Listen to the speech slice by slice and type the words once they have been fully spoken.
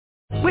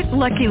With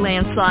Lucky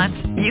Land Slots,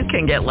 you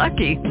can get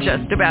lucky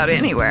just about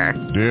anywhere.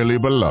 Dearly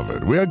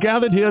beloved, we are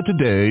gathered here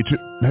today to...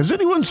 Has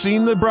anyone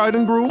seen the bride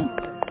and groom?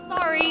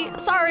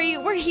 Sorry,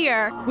 we're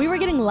here. We were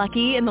getting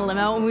lucky in the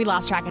limo and we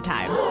lost track of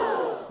time.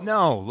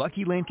 No,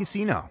 Lucky Land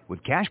Casino,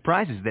 with cash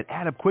prizes that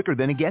add up quicker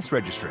than a guest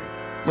registry.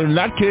 In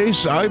that case,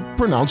 I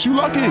pronounce you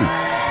lucky.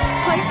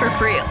 Play for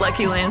free at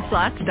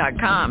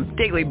LuckyLandSlots.com.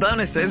 Daily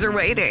bonuses are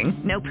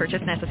waiting. No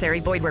purchase necessary.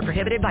 Void where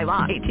prohibited by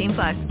law.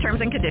 18+.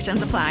 Terms and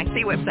conditions apply.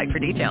 See website for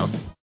details.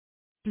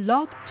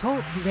 Blog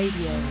Talk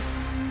Radio.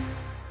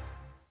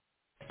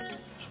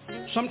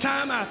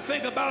 Sometimes I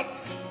think about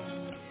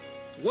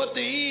what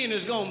the end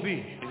is going to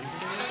be.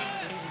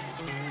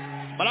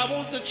 But I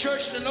want the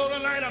church to know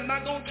tonight I'm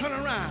not going to turn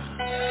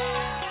around.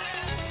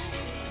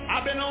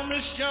 I've been on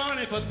this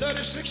journey for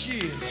 36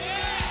 years.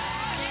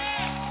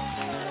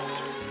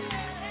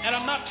 And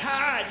I'm not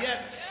tired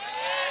yet.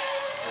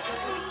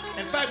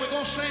 In fact, we're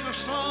going to sing a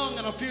song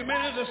in a few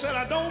minutes that said,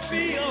 I don't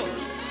feel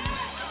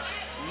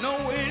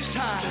no ways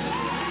tired.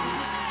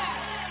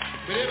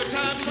 But every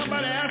time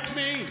somebody asks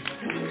me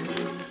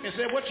and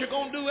say, what you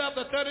going to do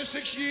after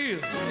 36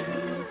 years?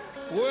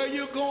 Where are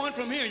you going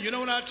from here? You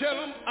know what I tell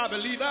them? I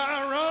believe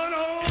I run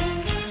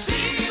on.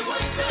 See what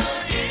the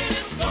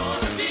end's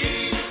gonna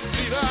be.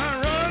 Believe I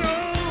run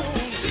on.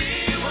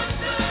 See what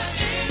the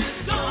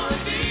end's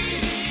gonna be.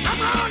 I'm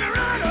gonna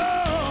run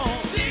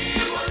on.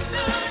 See what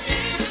the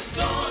end's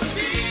gonna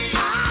be.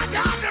 I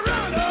got to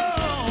run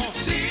on.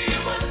 See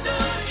what the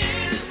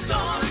end's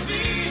gonna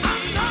be.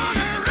 I'm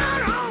gonna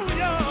run on,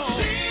 yo.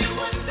 See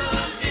what the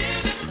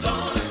end's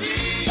gonna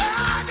be. I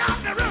got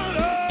to run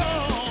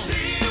on.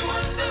 See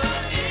what the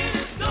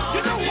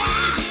you know why?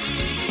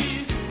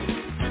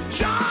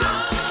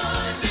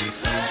 John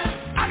declared,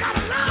 I got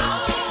a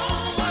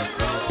long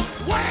road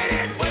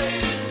waiting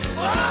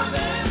for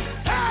them.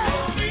 Hey,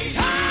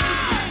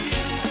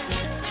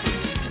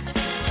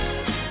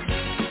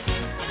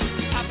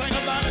 I think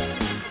about it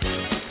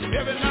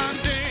every now and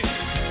then.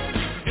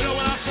 You know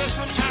what I say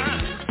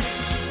sometimes?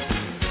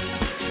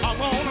 I'm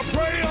gonna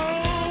pray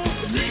on.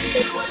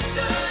 See what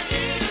the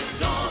end's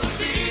gonna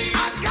be. I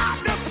got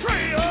to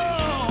pray on.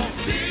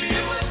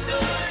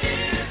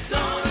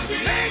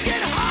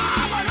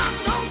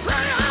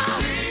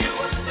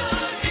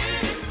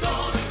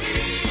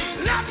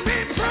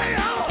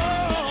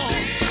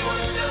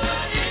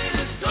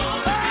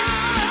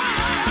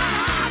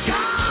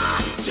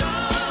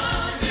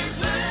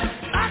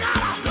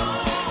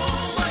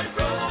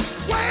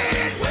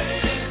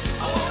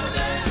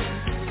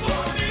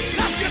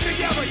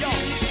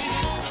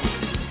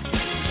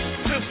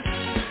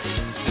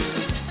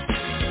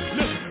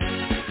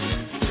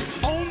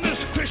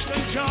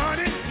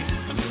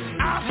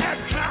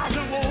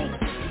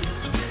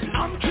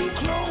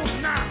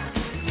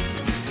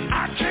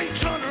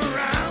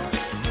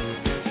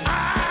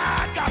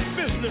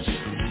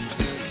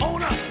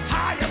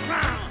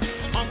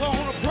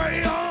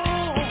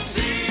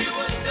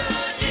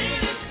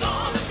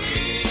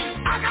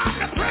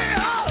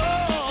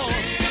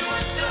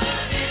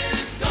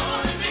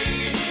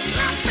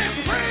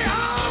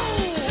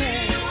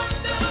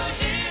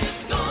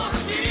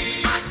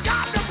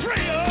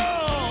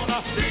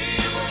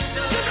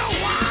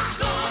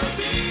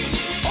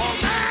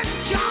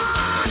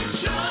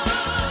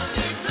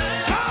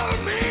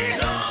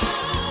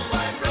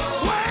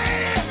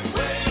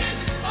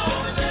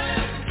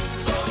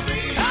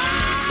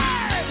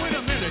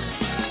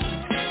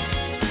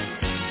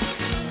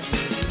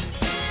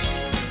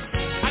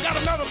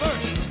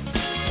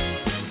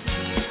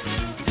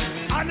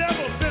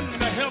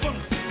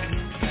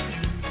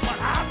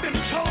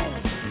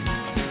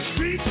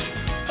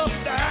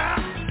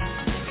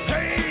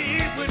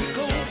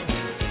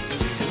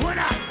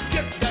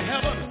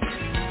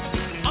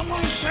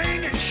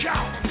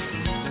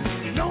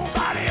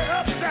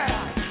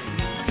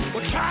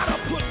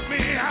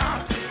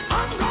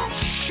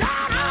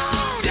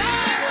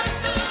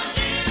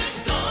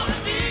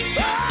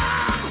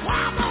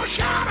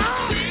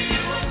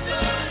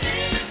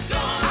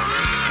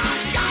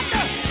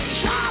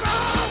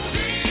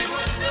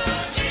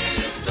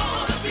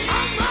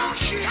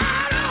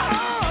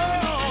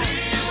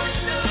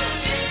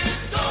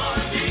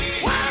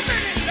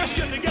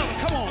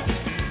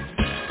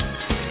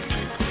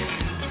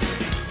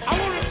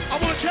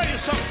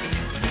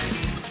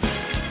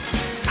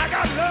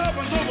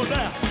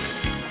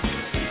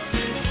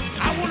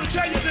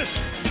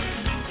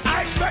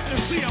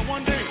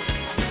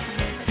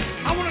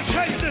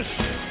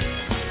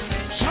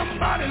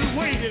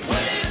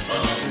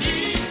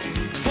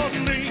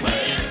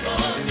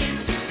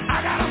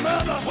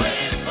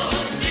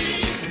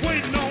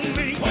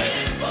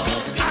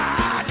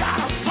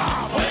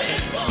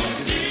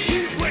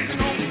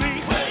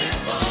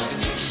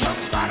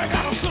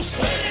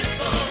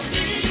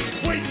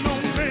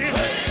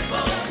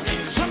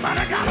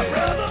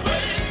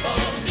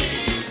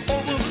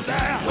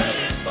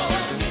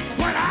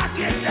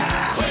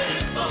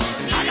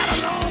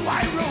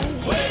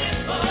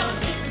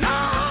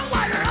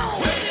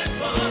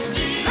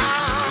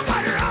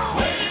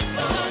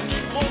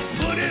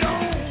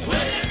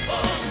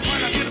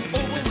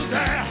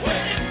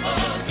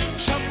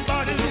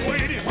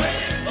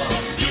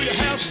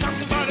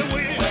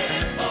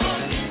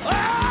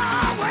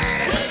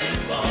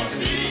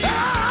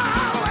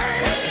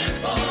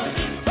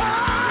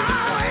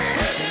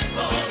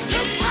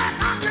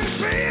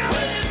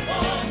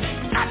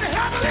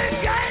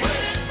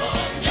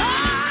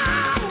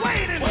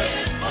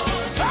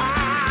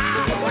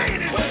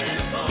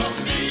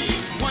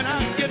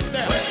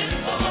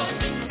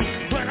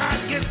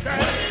 that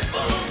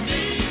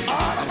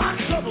all of my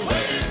troubles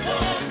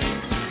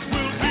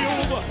will be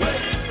over.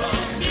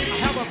 I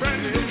have a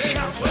brand new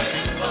shout.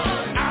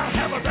 I'll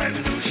have a brand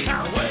new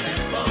shout.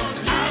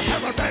 I'll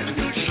have a brand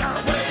new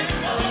shout.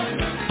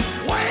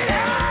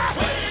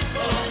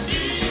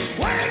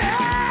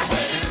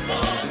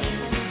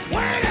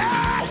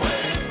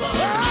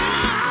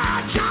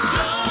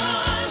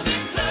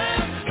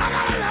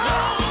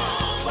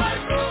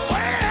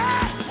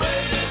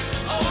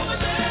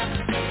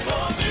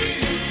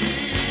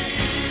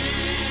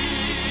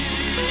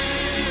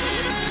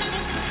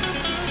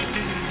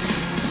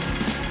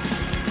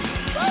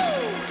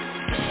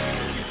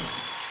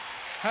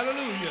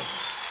 Hallelujah.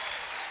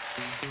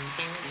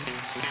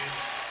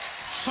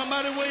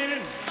 Somebody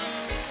waiting.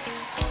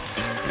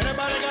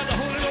 Anybody got the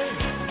Holy Ghost?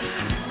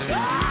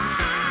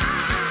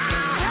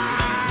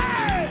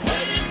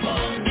 Waiting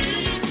for me.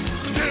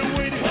 They're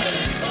waiting.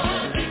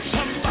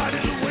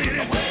 Somebody's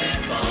waiting.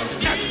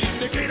 At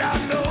the gate I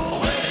know.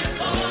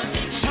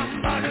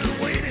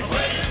 Somebody's waiting.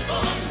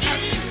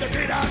 At the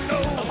gate I know.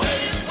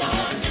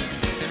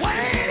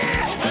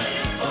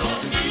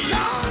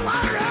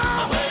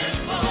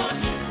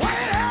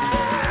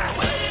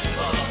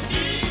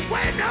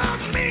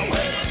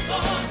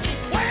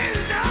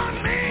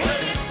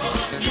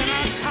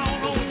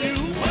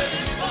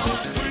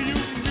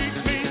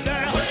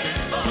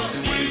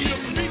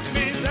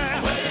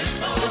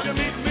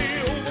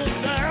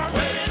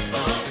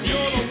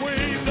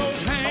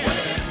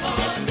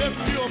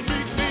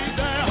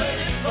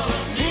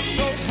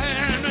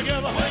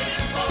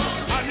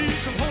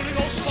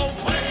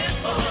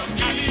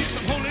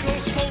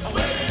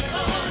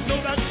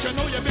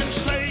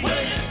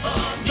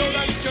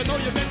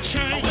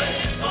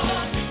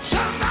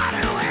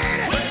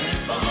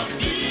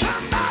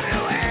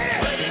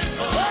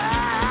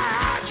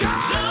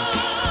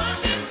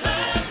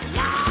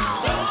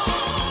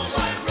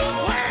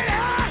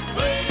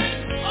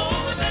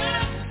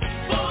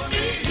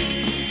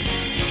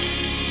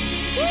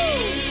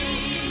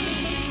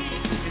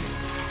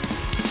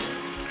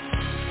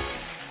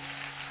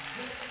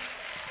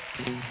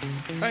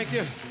 Thank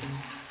you.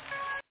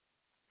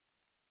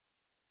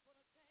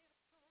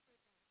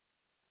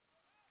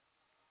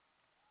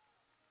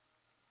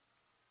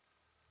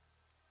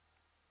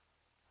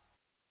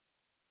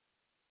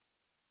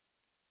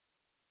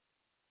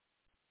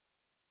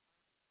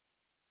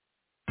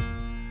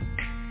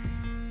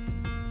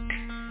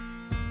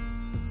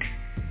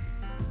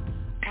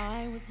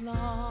 I was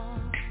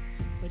lost,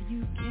 but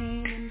you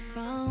came and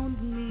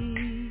found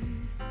me.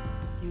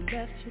 You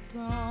left your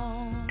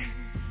throne,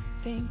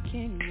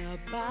 thinking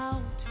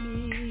about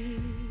me.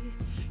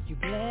 You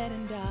bled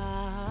and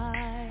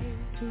died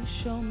to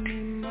show me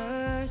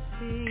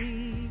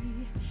mercy.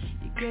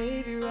 You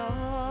gave your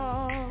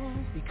all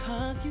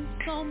because you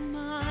saw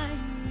my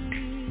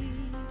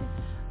need.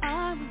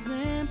 I was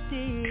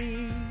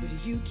empty, but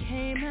you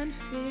came and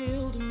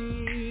filled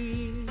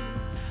me.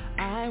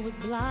 I was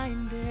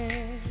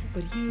blinded,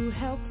 but you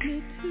helped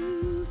me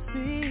to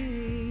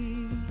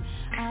see.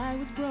 I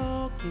was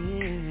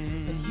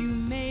broken, but you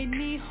made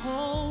me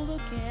whole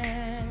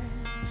again.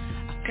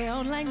 I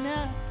felt like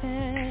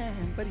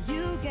nothing, but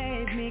you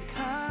gave me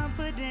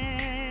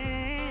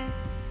confidence.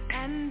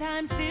 And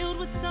I'm filled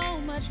with so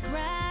much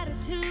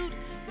gratitude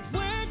that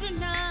words are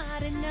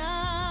not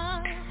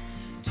enough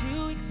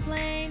to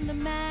explain the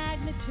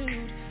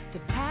magnitude, the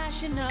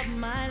passion of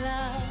my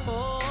love.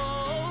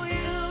 Oh,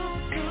 you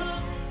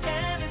took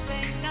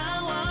everything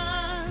I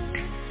was,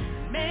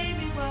 made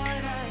me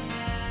what I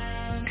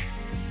am,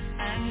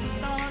 and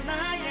it's all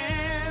I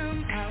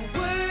am. I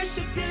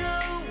worship you.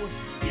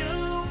 You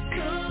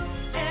took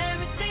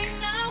everything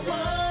I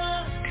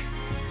was,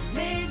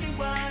 made me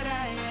what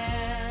I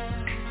am,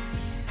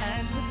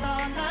 and it's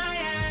all I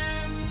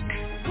am.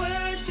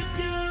 Worship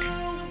you.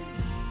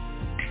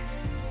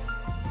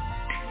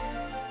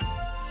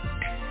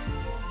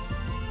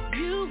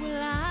 You were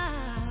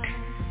light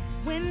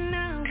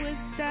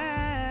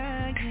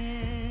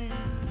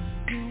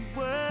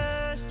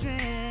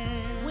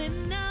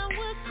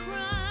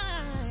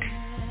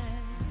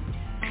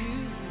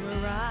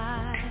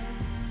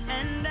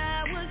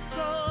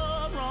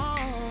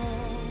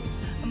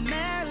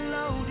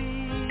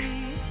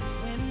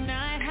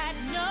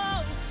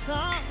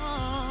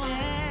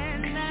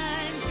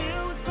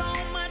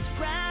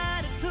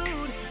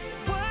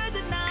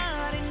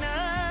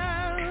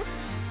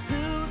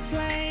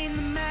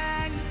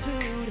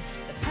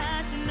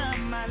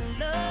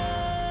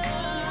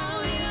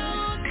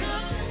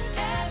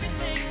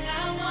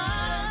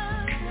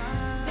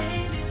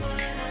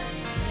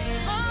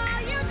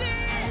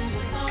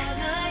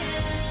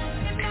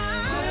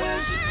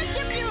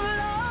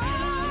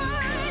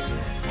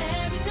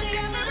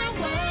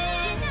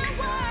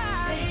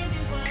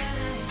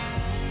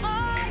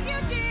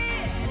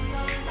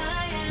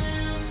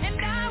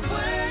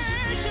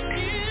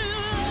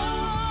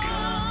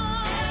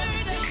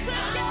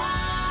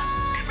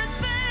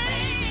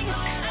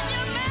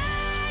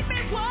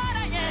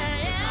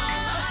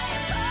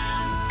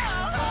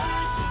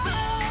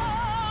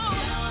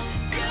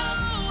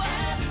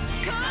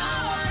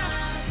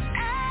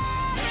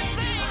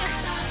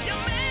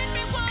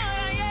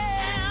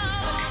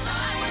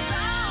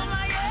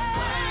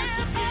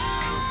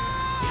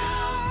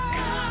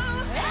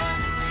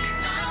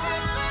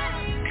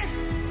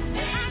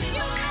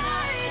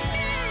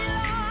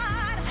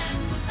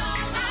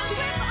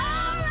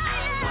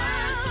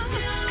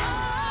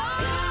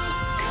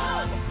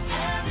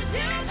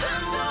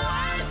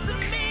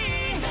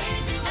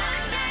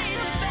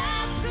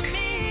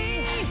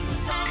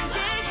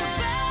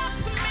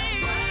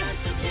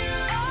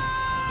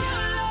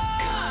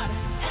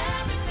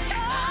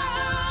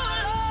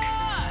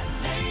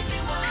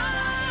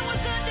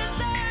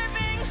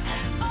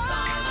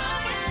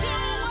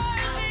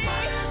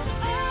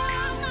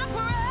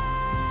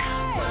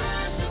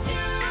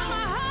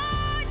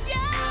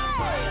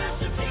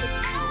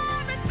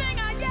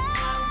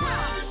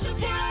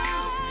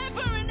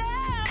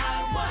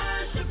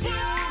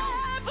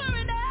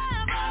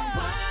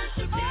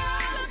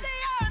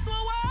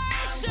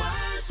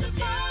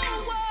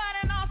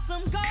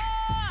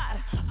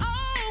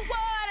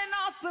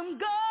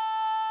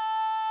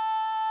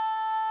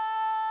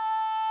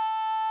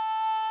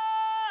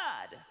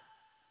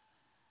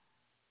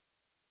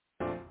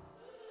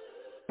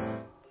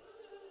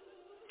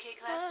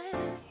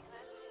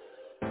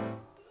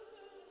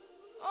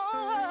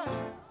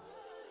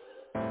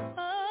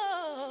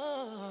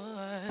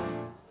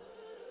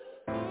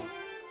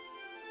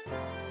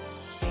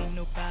Ain't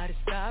nobody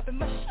stopping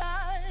my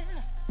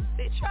shine.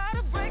 They try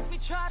to break me,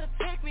 try to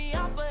take me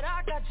out, but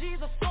I got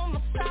Jesus on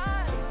my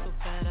side. So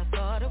bad I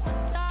thought it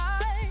would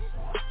die,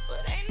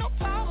 but ain't no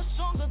power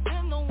stronger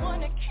than the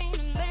one that came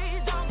and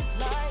laid down his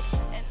life.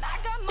 And I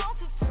got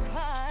mountains to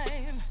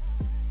climb,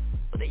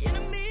 but the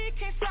enemy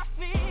can't stop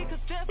me, 'cause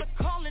there's a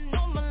calling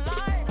on my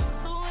life.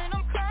 So when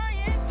I'm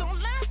crying,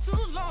 don't last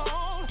too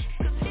long,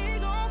 'cause he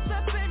gon'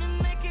 step in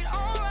and make it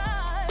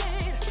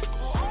alright.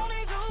 Will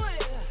only do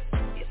it,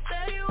 he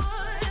said he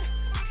would.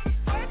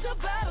 Fight your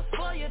battles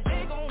for you,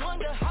 they gon'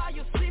 wonder how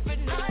you sleep at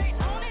night.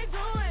 Only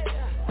do it,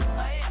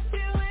 yes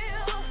he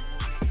will.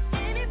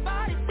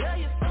 Anybody tell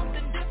you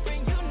something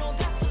different, you know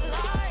that's a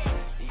lie.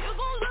 You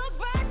gon' look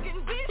back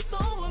and be so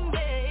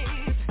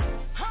amazed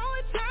how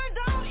it turned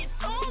out,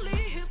 it's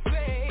only his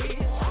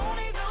grace.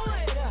 Only do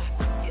it,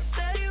 he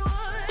said he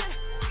would.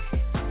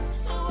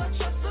 So I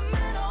trust him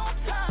at all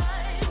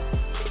times.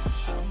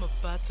 I'm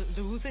about to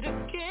lose it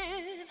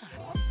again.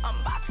 I'm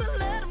about to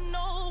let him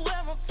know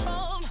where I'm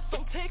from.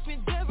 Don't take me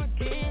there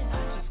again.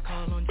 I just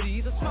call on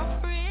Jesus, my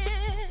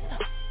friend.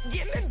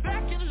 Get me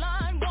back in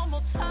line one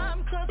more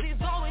time, 'cause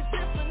he's always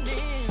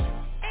listening.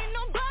 Ain't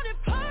nobody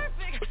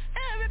perfect,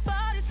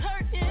 everybody's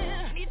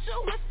hurting. Need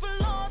your whisper,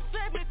 Lord,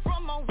 save me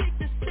from my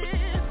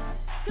weaknesses,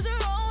 'cause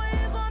you're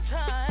always on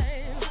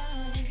time.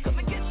 Come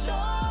and get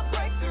your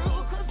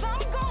breakthrough, 'cause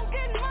I'm gon'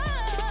 get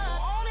mine.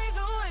 Only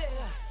do it,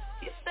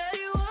 he said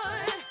he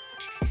would.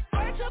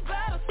 Fight your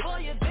battles for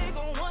you, they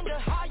gon' wonder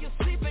how you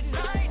sleep at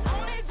night.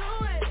 Only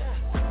do it,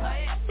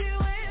 yes he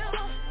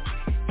will.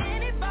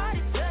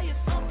 Anybody tell you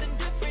something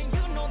different,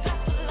 you know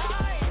that's a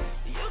lie.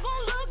 You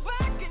gon' look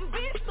back and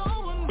be so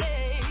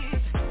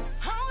amazed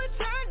how it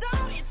turned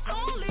out, it's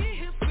only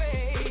his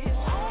grace.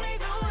 Only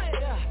do it,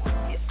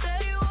 he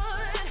said he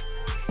would.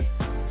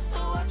 So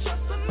I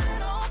trust him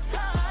at all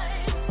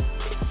times.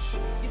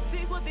 You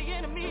see what the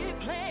enemy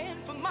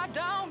planned for my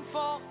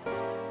downfall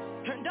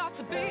turned out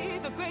to be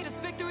the greatest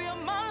victory of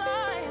my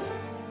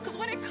life. 'Cause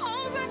when it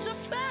comes at you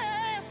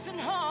fast and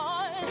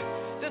hard,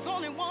 there's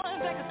only one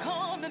that can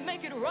come and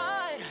make it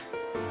right.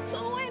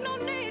 So ain't no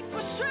need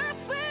for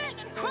stressing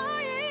and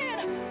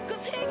crying,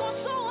 'cause he gon'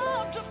 show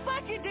up just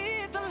like he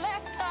did the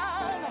last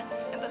time.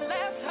 And the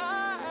last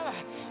time,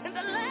 and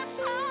the last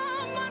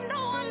time, I know.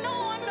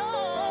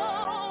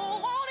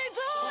 Won't he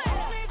do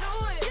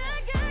it? Yeah,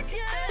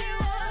 he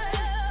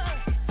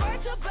would.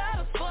 Fight your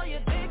battles for you,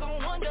 they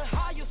gon' wonder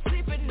how you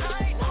sleep at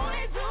night. Won't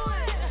he do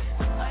it?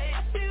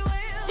 Yes, he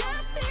will.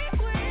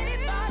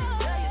 Anybody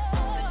tell you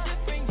something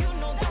different, you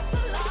know that's a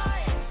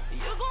lie.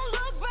 You gon'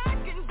 look back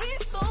and be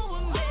so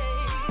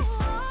amazed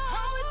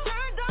how it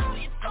turned out,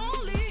 it's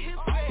only his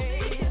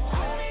grace.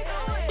 Only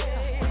do it,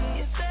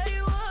 he said he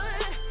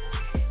would.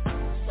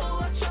 So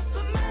I trust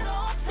him at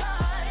all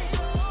times.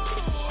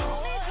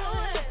 Only do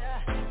it,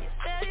 he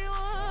said he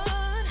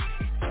would.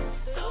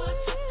 So I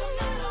trust him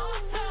at all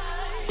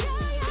times.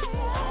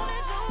 Only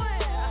do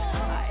it,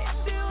 yes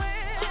he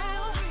will.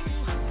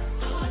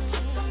 So I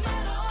trust him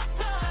at all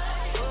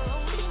times.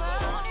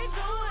 Only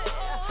do it,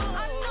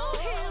 I know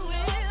he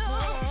will.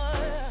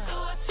 So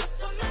I trust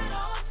him at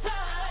all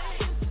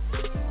times.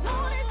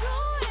 Only do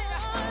it,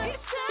 he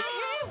said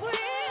he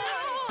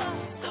will.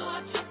 So I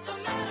trust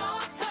him at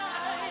all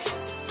times.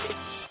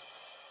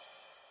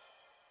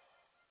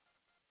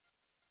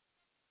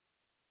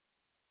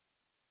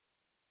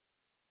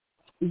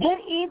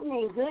 Good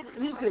evening.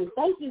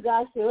 Thank you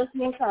guys for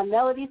listening to our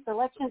melody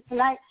selection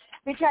tonight.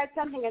 We tried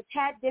something a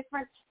tad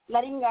different,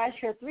 letting you guys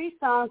hear 3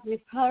 songs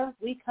before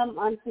we come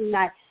on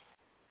tonight.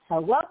 So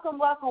welcome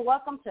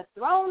to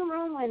Throne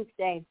Room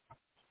Wednesday.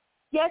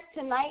 Yes,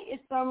 tonight is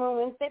Throne Room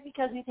Wednesday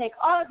because we take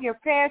all of your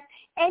prayers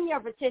and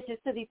your petitions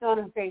to the throne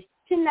of grace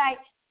tonight.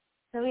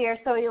 So we are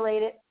so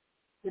elated.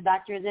 The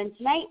doctor is in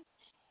tonight,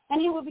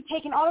 and he will be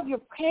taking all of your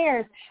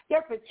prayers,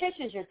 your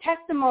petitions, your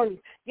testimonies,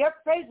 your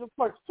praise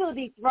reports to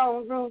the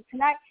throne room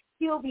tonight.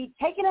 He will be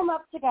taking them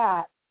up to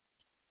God.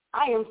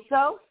 I am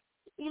so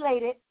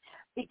elated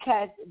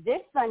because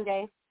this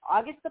Sunday,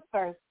 August the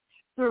 1st,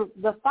 through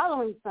the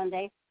following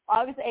Sunday,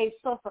 August 8th,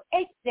 so for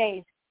 8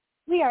 days,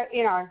 we are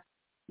in our,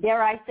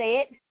 dare I say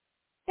it,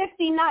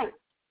 59th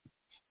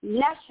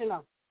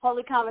National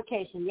Holy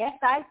Convocation. Yes,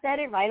 I said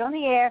it right on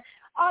the air,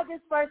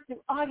 August 1st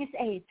through August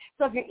 8th.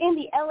 So if you're in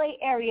the LA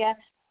area,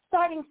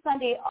 starting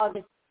Sunday,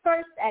 August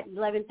 1st at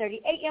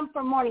 11:30 a.m.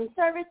 for morning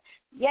service.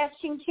 Yes,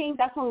 ching ching,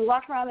 that's when we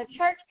walk around the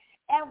church.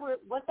 And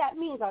what that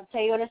means, I'll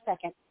tell you in a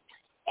second.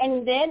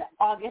 And then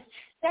August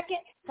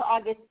 2nd to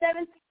August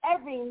 7th,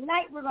 every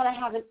night we're going to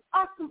have an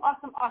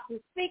awesome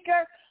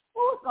speaker.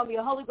 Oh, it's going to be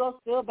a Holy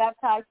Ghost-filled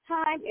baptized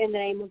time in the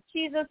name of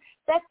Jesus.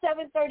 That's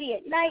 7:30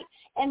 at night.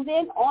 And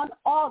then on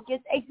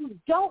August 8th, you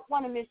don't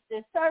want to miss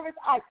this service.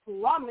 I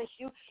promise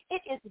you,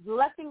 it is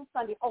Blessing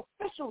Sunday,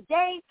 official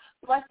day,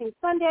 Blessing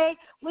Sunday.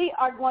 We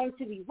are going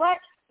to be what?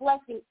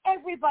 blessing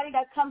everybody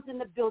that comes in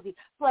the building,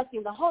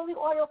 blessing the holy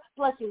oil,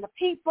 blessing the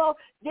people.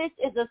 This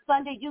is a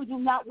Sunday you do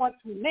not want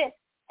to miss.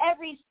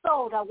 Every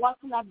soul that walks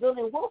in that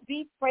building will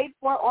be prayed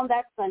for on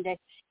that Sunday.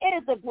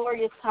 It is a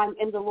glorious time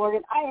in the Lord,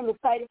 and I am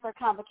excited for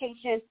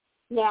convocation.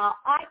 Now,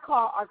 I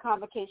call our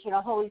convocation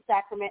a holy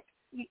sacrament.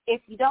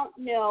 If you don't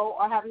know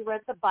or haven't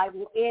read the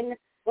Bible,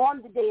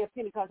 on the day of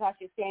Pentecost, I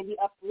should say, in the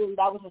upper room,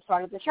 that was the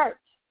start of the church.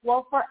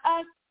 Well, for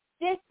us,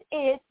 this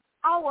is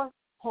our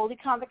holy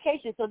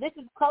convocation. So this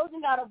is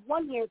closing out of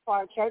 1 year for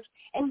our church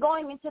and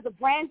going into the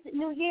brand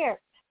new year.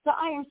 So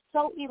I am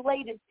so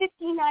elated.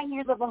 59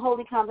 years of a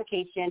holy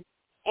convocation.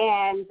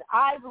 And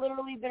I've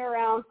literally been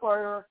around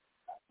for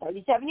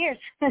 37 years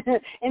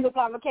in the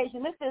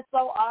convocation. This is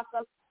so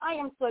awesome. I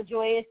am so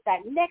joyous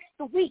that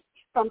next week,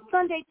 from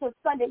Sunday to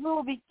Sunday, we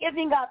will be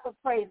giving out the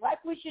praise like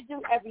we should do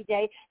every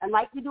day and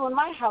like we do in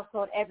my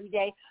household every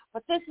day.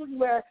 But this is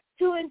where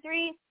 2 and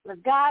 3, where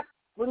God,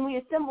 when we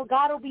assemble,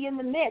 God will be in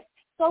the midst.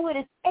 So it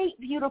is 8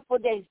 beautiful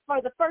days.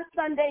 For the first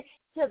Sunday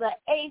to the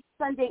 8th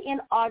Sunday in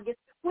August,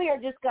 we are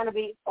just going to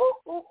be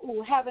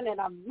having an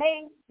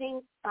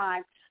amazing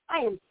time. I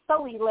am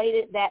so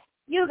elated that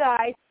you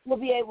guys will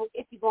be able,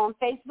 if you go on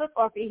Facebook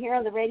or if you hear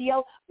on the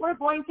radio, we're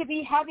going to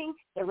be having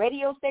the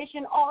radio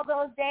station all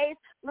those days.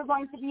 We're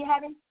going to be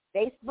having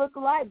Facebook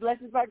Live,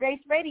 Blessings by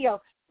Grace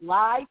Radio,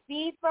 live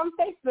feed from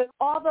Facebook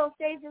all those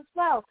days as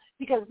well,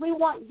 because we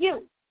want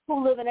you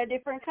who live in a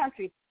different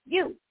country,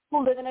 you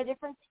who live in a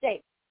different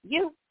state,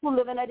 you who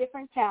live in a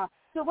different town.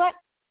 So what?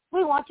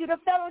 We want you to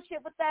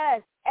fellowship with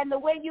us. And the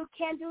way you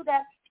can do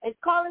that is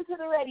call into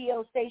the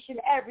radio station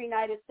every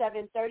night at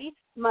 7:30,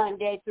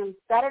 Monday through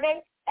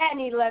Saturday, and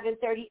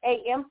 11:30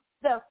 a.m.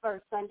 the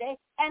first Sunday,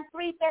 and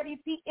 3:30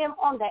 p.m.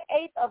 on the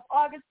 8th of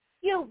August.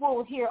 You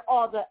will hear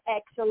all the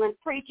excellent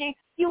preaching.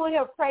 You will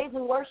hear praise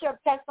and worship,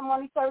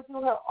 testimony service. You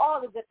will hear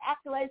all the good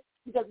accolades,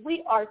 because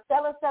we are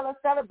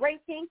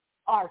celebrating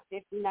our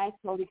 59th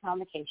Holy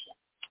Convocation.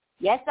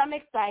 Yes, I'm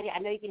excited. I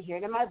know you can hear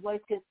it in my voice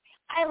because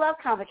I love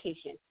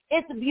convocation.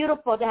 It's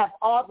beautiful to have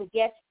all the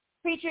guest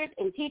preachers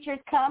and teachers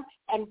come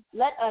and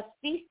let us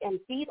feast and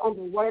feed on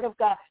the Word of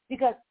God,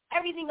 because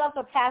everything else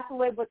will pass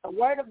away, but the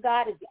Word of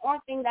God is the only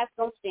thing that's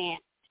going to stand.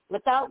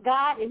 Without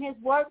God and His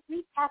Word,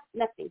 we have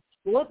nothing.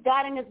 With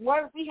God and His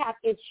Word, we have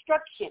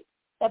instruction,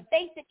 the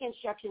basic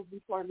instructions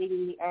before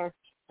leaving the earth.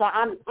 So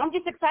I'm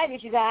just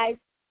excited, you guys.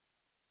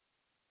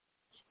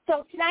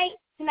 So tonight,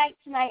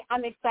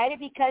 I'm excited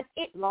because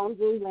it's Lone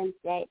Moon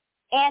Wednesday.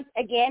 And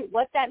again,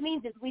 what that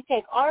means is we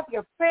take all of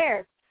your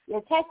prayers,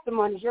 your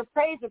testimonies, your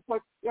praise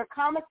reports, your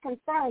comments,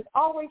 concerns,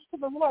 always to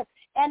the Lord.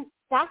 And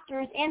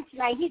Doctor is in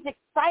tonight. He's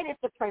excited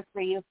to pray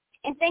for you.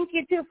 And thank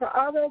you, too, for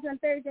all those on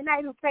Thursday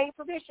night who prayed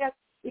for Bishop,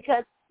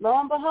 because lo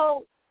and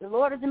behold, the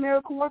Lord is a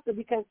miracle worker,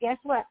 because guess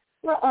what?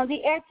 We're on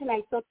the air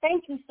tonight. So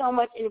thank you so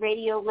much in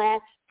Radio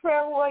Land,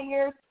 prayer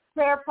warriors,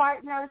 prayer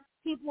partners,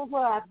 people who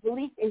have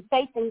belief and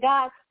faith in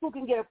God, who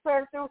can get a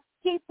prayer through.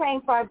 Keep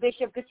praying for our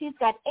bishop, because he's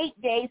got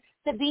 8 days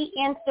to be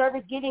in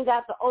service, giving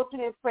God the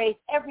ultimate praise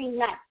every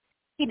night.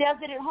 He does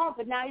it at home,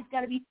 but now he's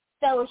going to be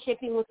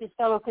fellowshipping with his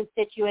fellow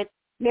constituents,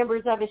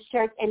 members of his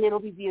church, and it'll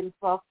be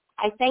beautiful.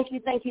 I thank you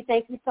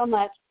so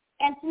much.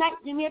 And tonight,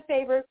 do me a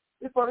favor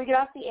before we get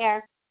off the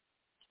air.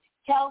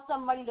 Tell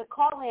somebody to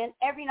call in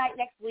every night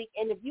next week,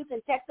 and if you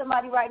can text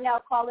somebody right now,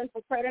 call in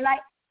for prayer tonight.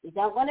 You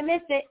don't want to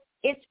miss it.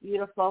 It's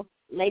beautiful.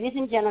 Ladies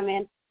and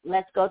gentlemen,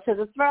 let's go to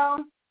the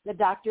throne. The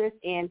doctor is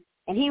in,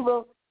 and he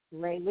will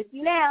pray with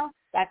you now.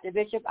 Dr.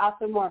 Bishop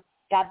Alfred Moore.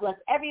 God bless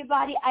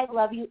everybody. I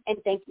love you, and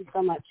thank you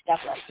so much. God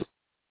bless you.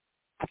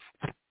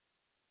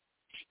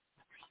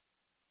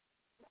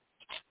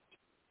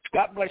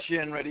 God bless you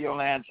in Radio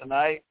Land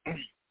tonight. This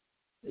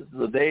is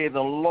the day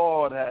the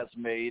Lord has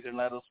made, and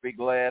let us be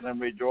glad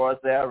and rejoice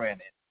therein.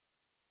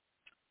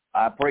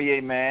 I pray,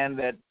 amen,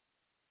 that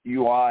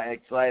you are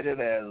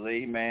excited as,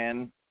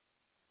 amen,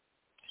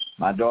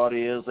 my daughter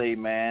is,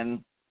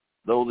 amen.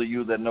 Those of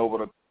you that know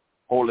what a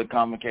Holy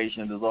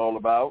Convocation is all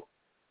about,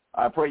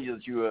 I pray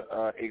that you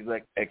are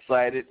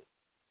excited.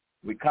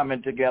 We're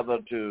coming together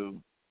to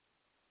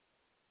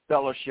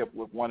fellowship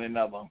with one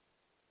another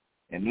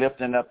and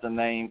lifting up the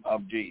name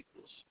of Jesus.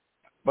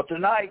 But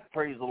tonight,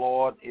 praise the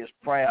Lord, is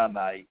prayer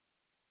night.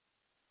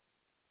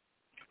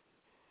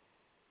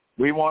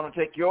 We want to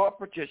take your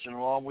petition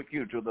along with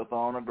you to the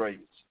throne of grace.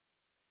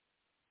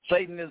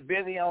 Satan is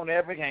busy on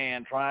every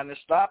hand trying to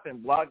stop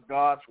and block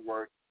God's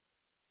work,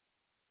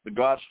 but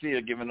God's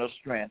still giving us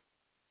strength,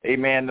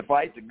 amen, to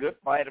fight the good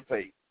fight of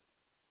faith.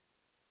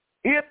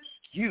 If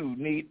you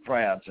need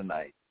prayer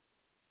tonight,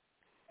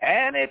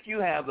 and if you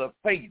have the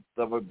faith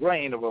of a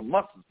grain of a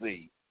mustard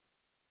seed,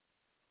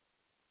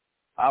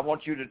 I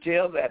want you to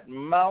tell that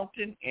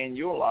mountain in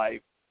your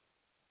life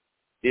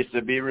is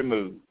to be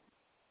removed.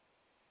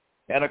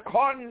 And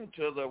according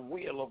to the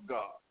will of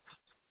God,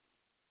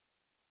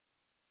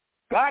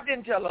 God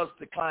didn't tell us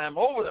to climb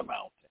over the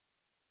mountain,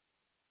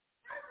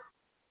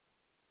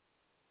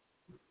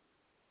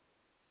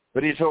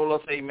 but he told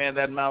us, amen,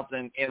 that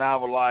mountain in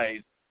our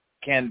lives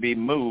can be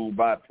moved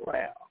by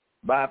prayer,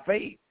 by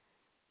faith.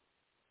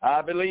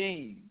 I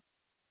believe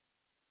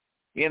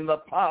in the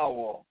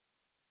power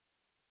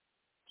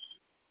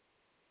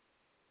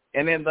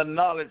and in the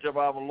knowledge of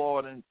our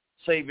Lord and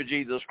Savior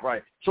Jesus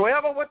Christ. So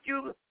ever what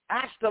you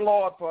ask the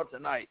Lord for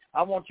tonight,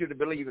 I want you to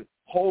believe it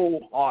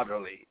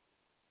wholeheartedly.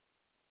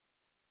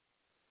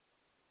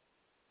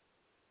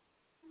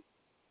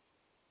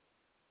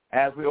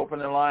 As we open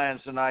the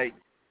lines tonight,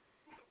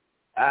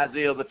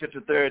 Isaiah the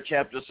 53rd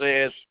chapter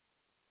says,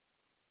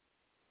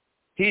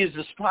 he is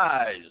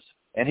despised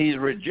and he's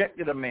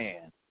rejected a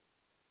man.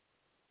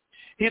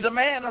 He's a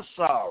man of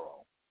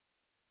sorrow,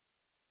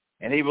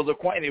 and he was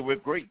acquainted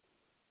with grief.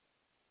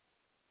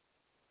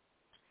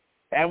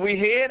 And we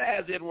hid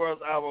as it was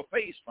our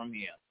face from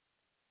him.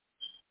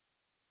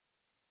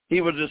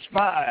 He was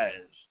despised,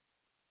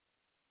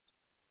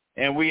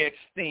 and we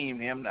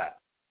esteemed him not.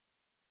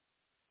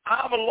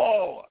 Our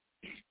Lord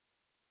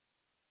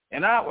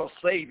and our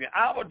Savior,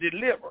 our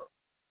deliverer,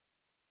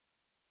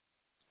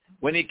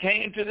 when he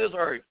came to this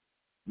earth,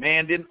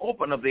 man didn't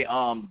open up the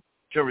arms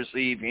to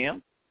receive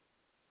him.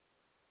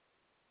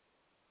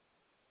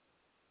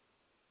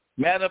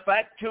 Matter of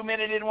fact, too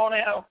many didn't want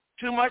to have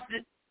too much to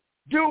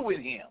do with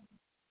him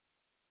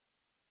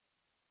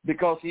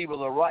because he was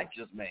a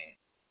righteous man.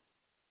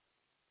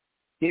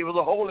 He was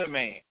a holy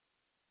man.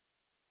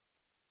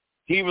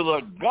 He was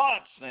a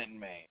God-sent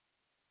man.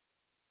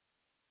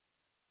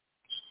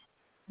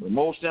 The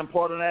most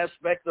important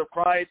aspect of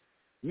Christ's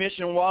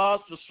mission was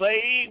to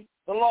save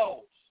the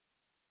lost.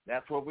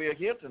 That's what we are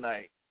here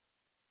tonight.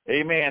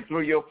 Amen.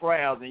 Through your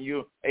prayers and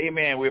you,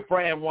 amen, we're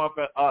praying one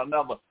for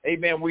another.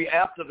 Amen. We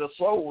after the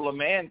soul of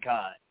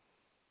mankind.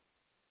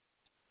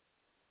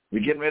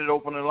 We're getting ready to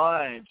open the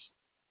lines.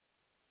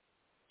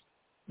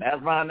 As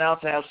my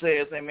announcer has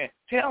said, amen,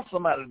 tell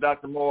somebody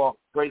Dr. Moore,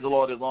 praise the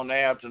Lord, is on the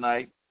air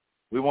tonight.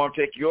 We want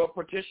to take your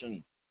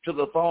petition to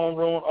the throne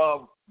room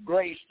of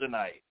grace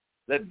tonight,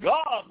 that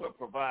God will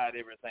provide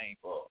everything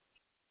for us.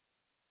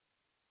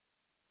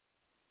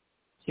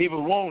 He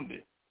was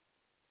wounded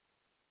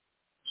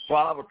for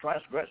our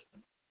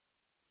transgression,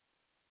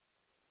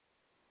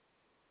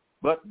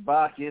 but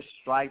by his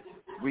stripes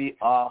we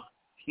are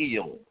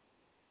healed.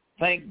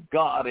 Thank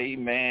God,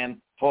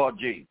 amen, for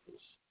Jesus.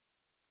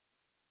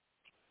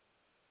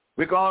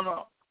 We're going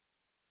to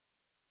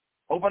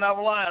open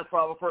our lines for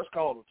our first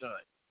caller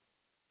tonight.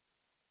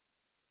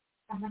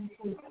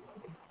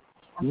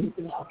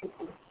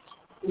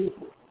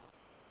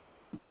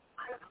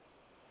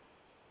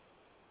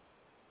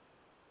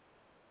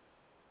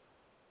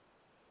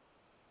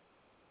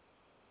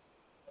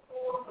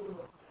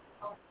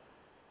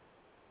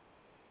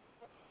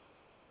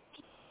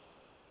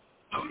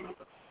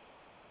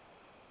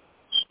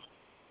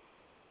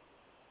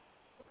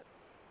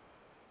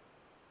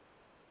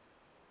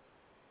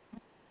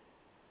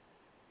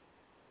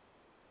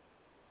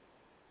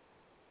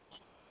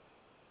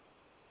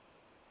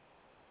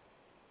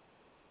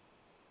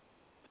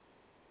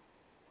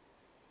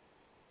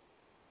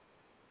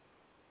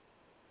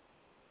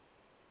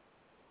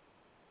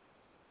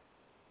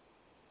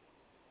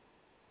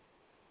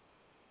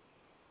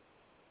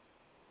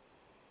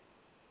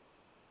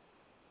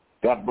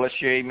 God bless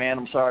you, amen.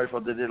 I'm sorry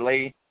for the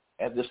delay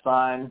at this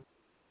time.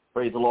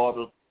 Praise the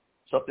Lord.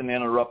 Something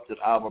interrupted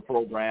our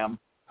program.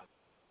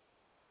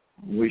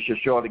 We should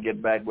sure to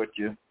get back with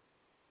you.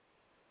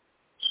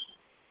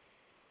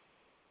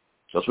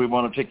 Because we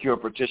want to take your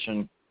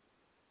petition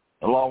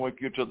along with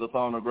you to the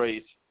throne of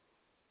grace.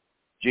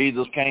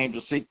 Jesus came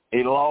to seek a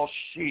lost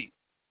sheep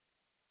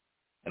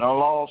and a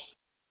lost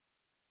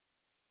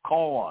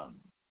corn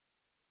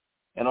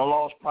and a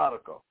lost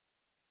prodigal.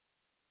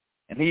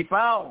 And he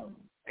found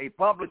a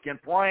publican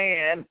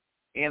praying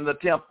in the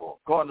temple,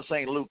 according to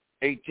St. Luke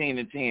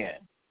 18:10.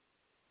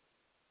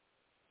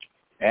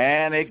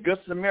 And a good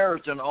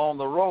Samaritan on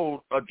the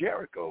road of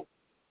Jericho.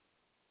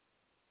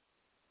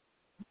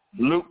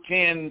 Luke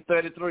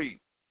 10:33.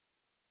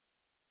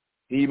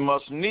 He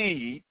must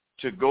need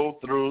to go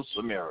through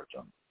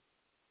Samaritan.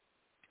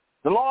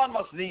 The Lord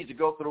must need to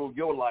go through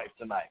your life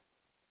tonight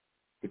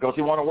because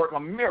he wants to work a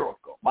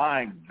miracle,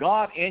 my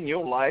God, in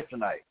your life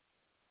tonight.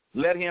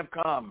 Let him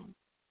come,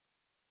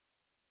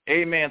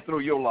 amen, through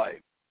your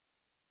life.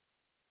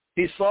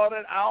 He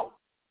sorted out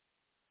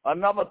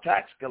another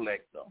tax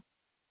collector,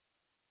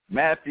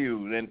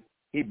 Matthew, and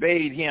he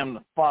bade him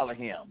to follow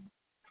him.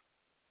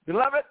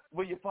 Beloved,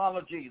 will you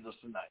follow Jesus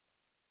tonight?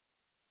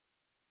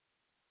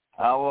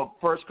 Our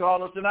first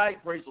caller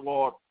tonight, praise the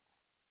Lord.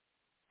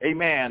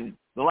 Amen.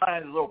 The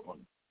line is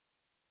open.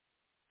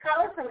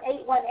 Caller from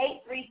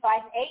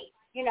 818-358.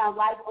 You're now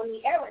live on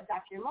the air with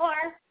Dr.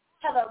 Moore.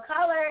 Hello,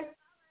 caller.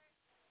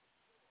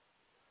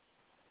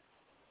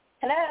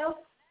 Hello.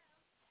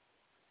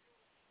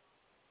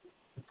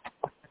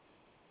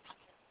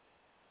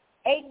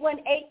 Eight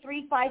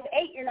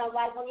 818-358. You're now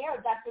live on the air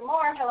with Dr.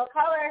 Moore. Hello,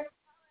 caller.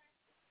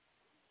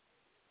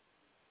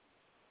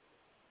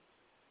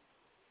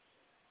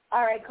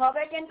 All right, call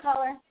back in,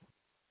 caller.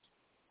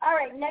 All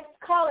right, next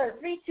caller,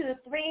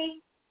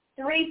 323-350.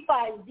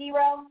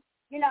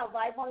 You're now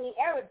live on the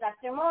air with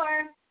Dr.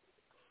 Moore.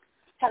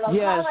 Hello,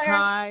 yes, caller.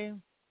 Hi.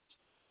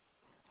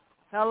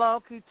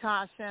 Hello,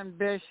 Ketasha and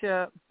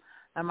Bishop.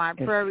 And my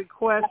prayer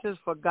request is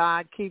for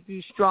God keep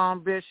you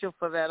strong, Bishop,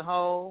 for that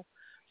whole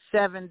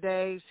 7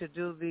 days to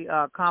do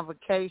the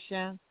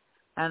convocation.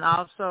 And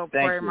also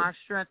pray my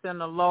strength in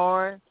the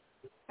Lord.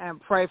 And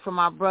pray for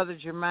my brother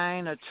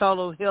Jermaine, a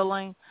total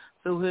healing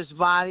through his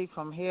body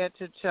from head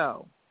to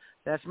toe.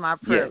 That's my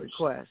prayer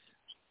request.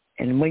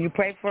 And when you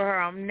pray for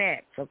her, I'm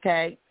next,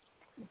 okay?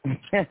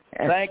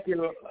 Thank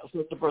you,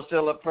 Sister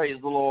Priscilla.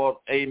 Praise the Lord.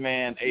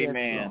 Amen.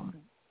 Amen.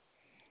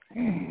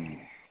 Yes,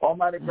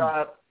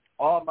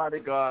 Almighty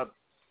God,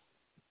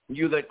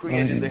 you that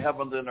created the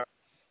heavens and earth.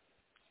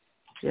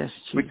 Yes,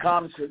 we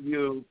come to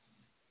you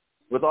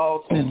with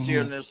all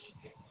sincereness.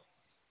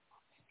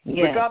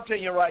 We come to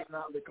you right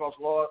now because,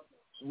 Lord,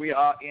 we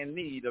are in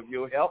need of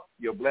your help,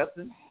 your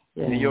blessing,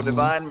 and your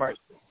divine mercy.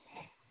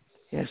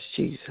 Yes,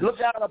 Jesus. Look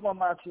down upon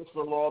my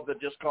sister, Lord,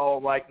 that just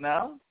called right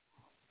now.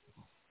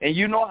 And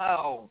you know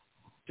how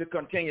to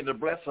continue to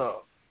bless her.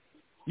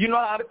 You know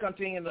how to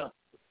continue to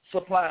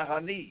supply her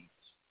needs.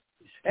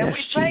 And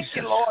we thank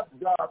you, Lord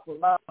God, for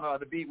allowing her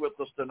to be with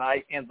us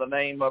tonight in the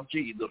name of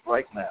Jesus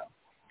right now.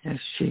 Yes,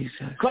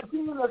 Jesus.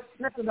 Continue to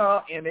strengthen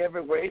her in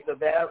every way that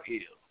there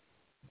is.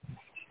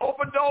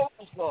 Open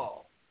doors,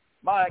 Lord.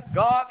 My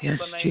God, in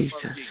the name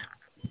of Jesus.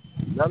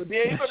 Let her be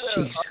able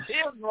to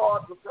attend,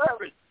 Lord, the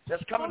service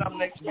that's coming up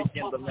next week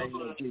in the name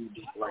of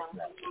Jesus right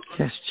now.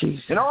 Yes,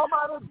 Jesus. And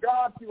Almighty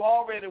God, you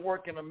already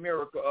working a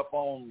miracle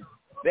upon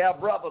their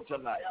brother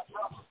tonight.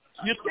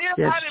 You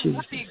still not in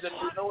believe that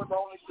you know it's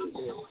only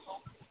you.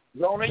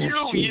 It's only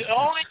you. You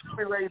only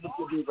be able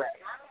to do that.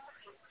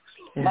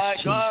 Yes, my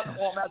God,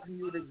 I'm asking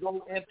you to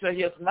go into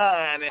his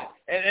mind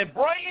and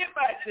bring him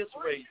back this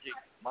way,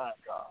 Jesus. My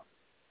God.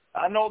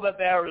 I know that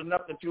there is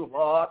nothing too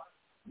hard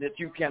that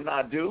you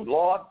cannot do,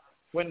 Lord.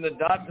 When the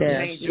doctor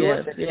can't do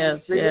it,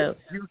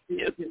 you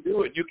can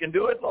do it. You can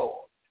do it,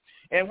 Lord.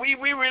 And we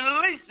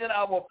release in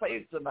our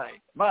faith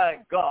tonight. My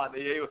God,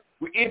 if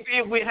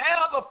we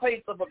have a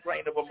faith of a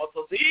grain of a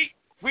mustard seed,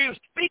 we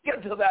speak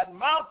into that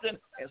mountain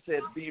and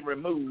said, be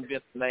removed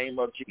in the name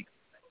of Jesus.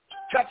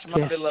 Touch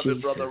my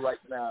beloved brother right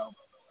now.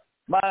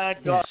 My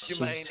God,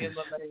 Jermaine, in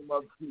the name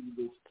of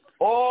Jesus.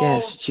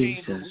 Oh,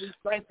 Jesus, we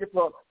thank you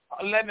for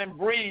letting him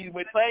breathe.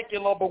 We thank you,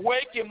 Lord, but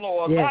wake him,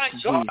 Lord. My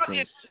God,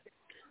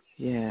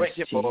 wake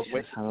him, Lord.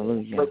 Wake him,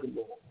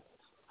 Lord.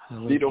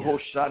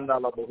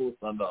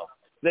 Hallelujah.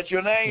 That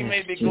your name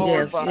may be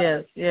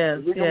glorified.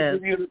 We're going to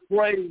give you the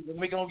praise and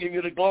we're going to give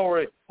you the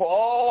glory for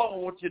all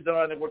of what you've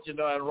done and what you're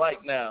doing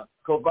right now.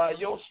 Because by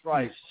your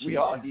stripes, we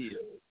are healed.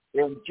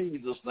 In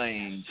Jesus'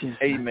 name,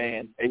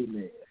 amen.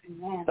 Amen.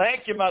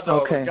 Thank you, my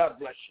daughter. God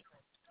bless you.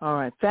 All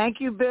right. Thank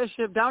you,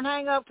 Bishop. Don't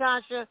hang up,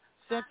 Tasha.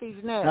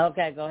 Cynthia's next.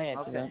 Okay, go ahead.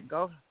 Okay,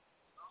 go.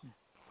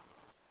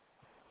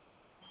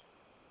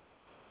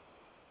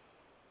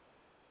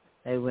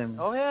 Hey, women.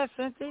 Go ahead,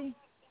 Cynthia.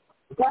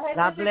 Go ahead,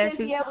 God bless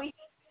Cynthia.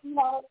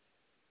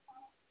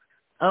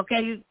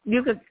 Okay,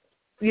 you could.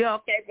 You're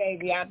okay,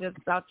 baby. I just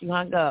thought you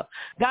hung up.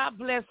 God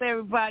bless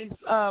everybody,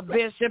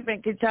 Bishop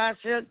and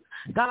Ketasha.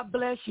 God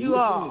bless you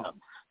all.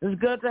 It's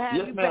good to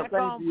have you back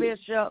on,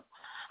 Bishop.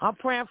 I'm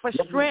praying for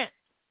strength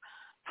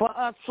for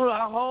us, for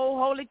our whole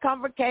holy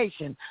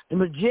convocation, the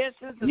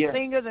magicians, the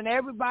singers, and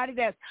everybody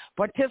that's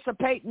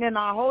participating in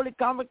our holy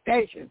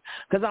convocation,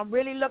 because I'm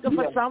really looking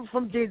for something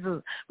from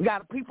Jesus. We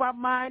got to keep our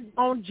mind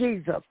on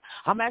Jesus.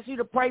 I'm asking you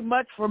to pray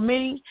much for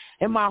me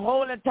and my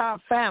whole entire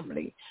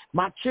family,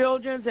 my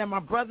children and my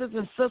brothers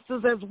and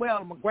sisters as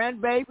well, my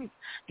grandbabies,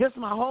 just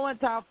my whole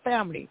entire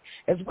family,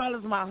 as well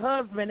as my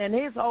husband and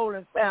his whole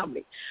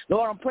family.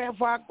 Lord, I'm praying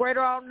for our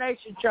Greater All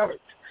Nation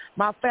Church,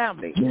 my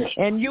family,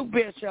 and you,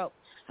 Bishop.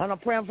 And I'm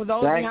praying for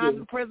those behind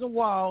the prison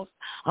walls.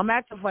 I'm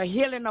asking for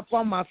healing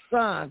upon my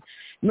son.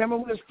 Remember,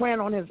 we was praying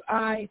on his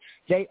eye.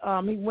 He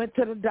went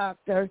to the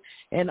doctor,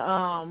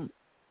 and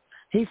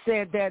he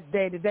said that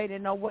they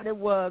didn't know what it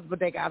was, but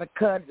they got to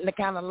cut the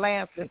kind of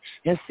lancet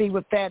and see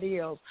what that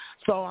is.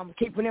 So I'm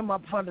keeping him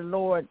up for the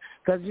Lord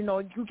because, you know,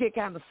 you get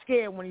kind of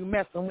scared when you're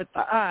messing with the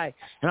eye.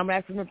 And I'm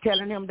asking him,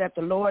 telling him that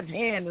the Lord's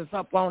hand is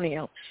up on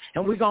him.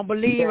 And we're going to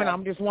believe, and I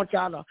just want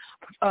y'all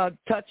to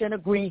touch and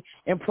agree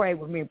and pray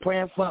with me.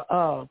 Praying for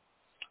all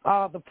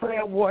the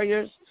prayer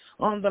warriors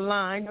on the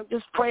line.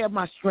 Just pray of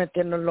my strength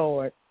in the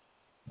Lord.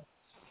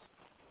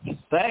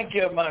 Thank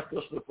you, my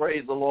sister.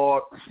 Praise the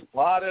Lord.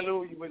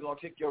 Hallelujah. We're going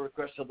to take your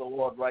request to the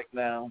Lord right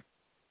now.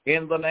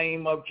 In the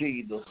name of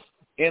Jesus.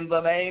 In the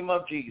name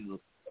of Jesus.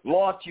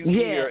 Lord, you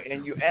hear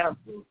and you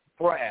answer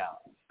prayer.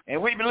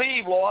 And we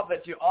believe, Lord,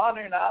 that you're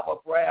honoring our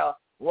prayer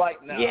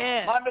right now.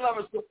 My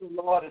beloved sister,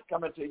 Lord, is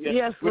coming to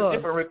you with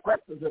different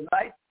requests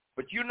tonight.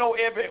 But you know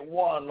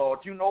everyone, Lord.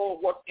 You know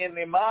what's in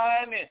their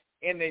mind and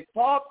in their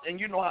thoughts, and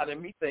you know how to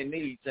meet their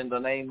needs in the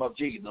name of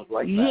Jesus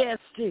right now. Yes,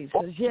 Jesus.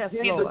 Yes,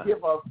 Lord.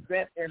 Give us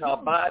strength in our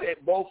body,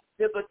 both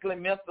physically,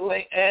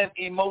 mentally, and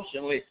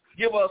emotionally.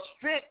 Give us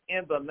strength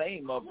in the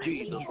name of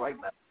Jesus right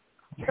now.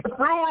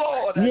 through,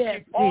 Lord, as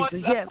yes, she points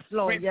Jesus. Yes,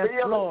 Lord. Yes,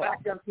 Lord. back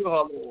into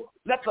her, Lord.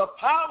 Let the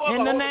power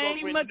in of the the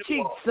name of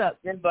Jesus.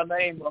 In the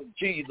name of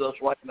Jesus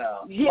right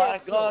now. Yes,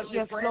 my God, Lord. she's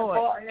Yes, praying Lord.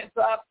 for her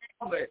inside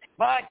family.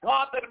 My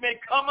God, that it may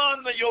come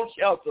under your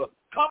shelter.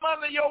 Come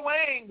under your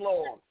wing,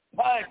 Lord.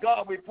 My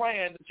God, we're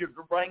praying that you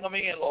bring them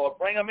in, Lord.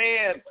 Bring them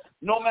in,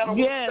 no matter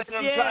what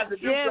they're trying to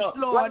do. Yes,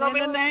 Lord, in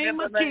the name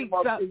of Jesus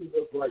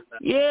right now.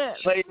 Yes.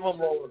 Save them,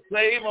 Lord.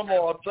 Save them,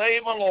 Lord.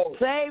 Save them, Lord.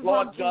 Save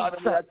Lord them, God,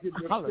 Jesus. and let you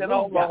send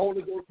on the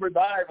Holy Ghost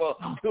revival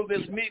to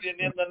this meeting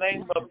in the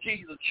name of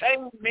Jesus.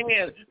 Change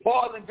men,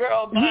 boys and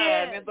girls,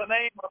 mind in the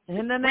name of Jesus.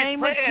 In the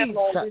name of Jesus.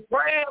 Lord. We're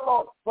praying,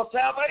 Lord, for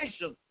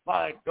salvation.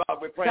 My God,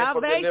 we're praying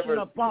for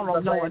deliverance upon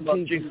in the name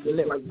of Jesus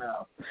right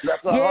now.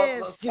 Let the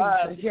husband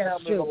find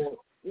family, Lord.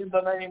 In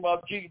the name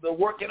of Jesus,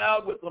 working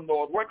out with them,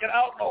 Lord. Working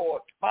out,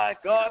 Lord. My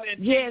God,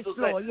 in Jesus'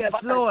 name. Yes, my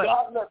Lord.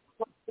 God, let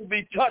souls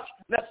be touched.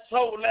 Let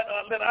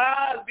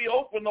eyes be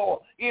open,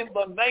 Lord. In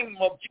the name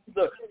of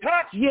Jesus.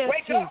 Touch,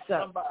 wake up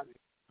somebody.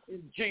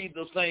 In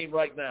Jesus' name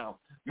right now.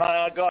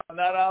 My God,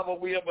 not our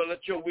will, but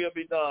let your will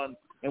be done.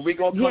 And we're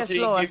going to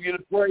continue to give you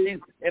the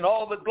praise and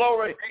all the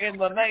glory in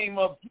the name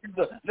of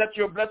Jesus. Let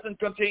your blessing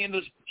continue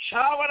to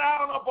shower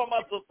down upon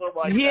my sister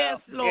right now.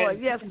 Yes, Lord.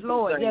 Yes,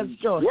 Lord. Yes,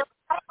 Lord.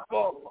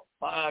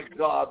 My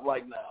God,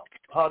 right now.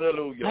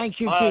 Hallelujah. Thank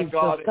you, my Jesus.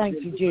 God,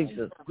 thank you,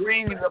 Jesus.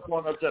 Breathe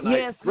upon us tonight.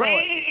 Yes,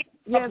 Lord.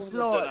 Yes,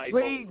 Lord.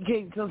 Breathe,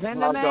 Jesus, in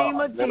the name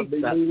of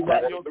Jesus.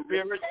 By your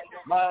spirit.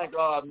 My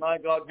God,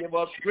 give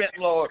us strength,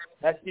 Lord,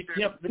 as she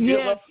attempts to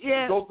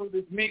go through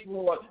this meeting,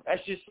 Lord, as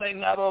she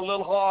sings out a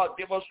little hard.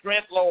 Give us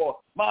strength, Lord.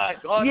 My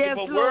God, give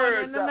her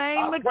words. In the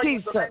name of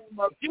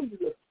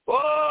Jesus.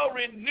 Oh,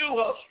 renew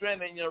her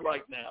strength in you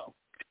right now.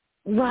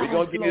 Right, we're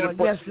going to give you the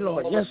praise. Yes,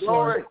 Lord. Yes,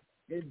 Lord.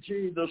 In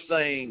Jesus'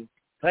 name.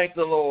 Thank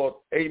the Lord.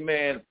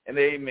 Amen and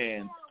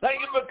amen.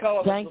 Thank you for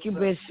calling. Thank you,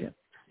 Bishop.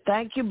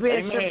 Thank you,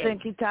 Bishop. Amen.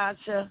 Thank you,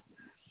 Tasha.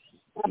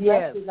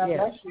 God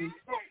bless you.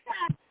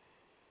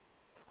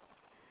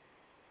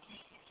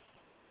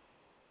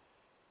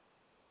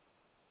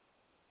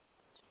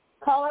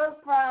 Caller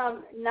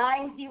from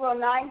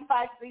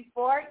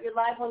 909-534. You're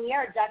live on the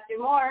air. Dr.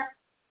 Moore.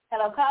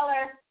 Hello,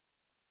 caller.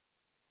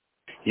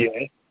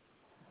 Yes.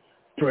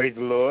 Praise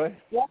the Lord.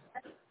 Yes.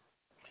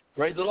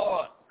 Praise the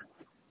Lord.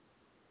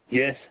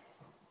 Yes.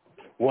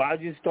 Well, I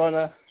just want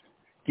to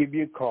give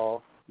you a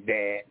call,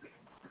 Dad.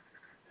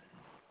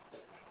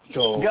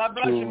 So God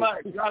bless you,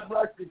 Mike. God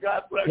bless you.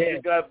 God bless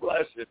you. God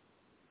bless you.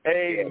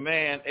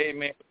 Amen.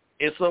 Amen.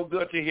 It's so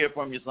good to hear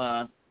from you,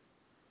 son.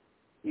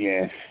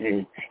 Yes,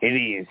 it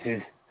is.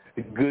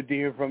 It's good to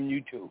hear from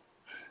you too,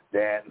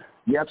 Dad.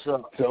 Yes,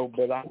 sir. So,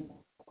 but I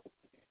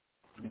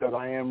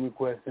am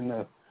requesting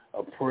a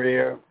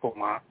prayer for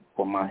my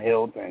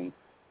health and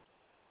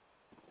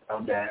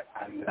that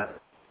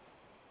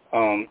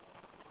I'm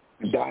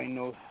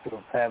diagnosed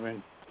with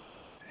having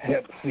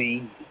Hep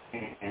C,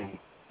 and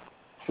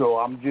so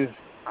I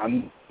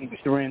need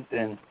strength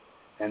and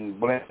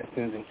blessings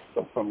and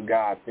stuff from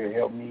God to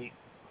help me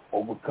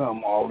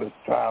overcome all the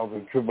trials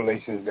and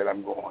tribulations that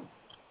I'm going.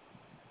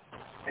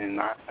 And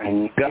I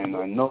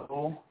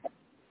know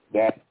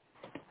that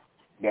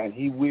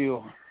He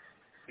will.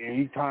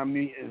 Anytime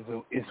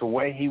it's a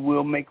way, He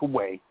will make a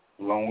way.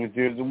 As long as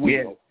there's a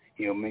will,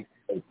 He'll make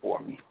a way for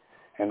me.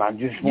 And I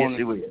just want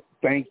to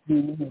thank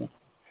you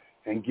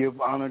and give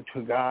honor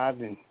to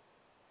God and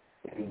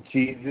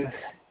Jesus.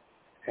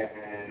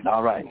 And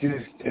all right,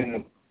 just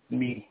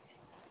me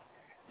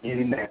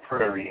getting that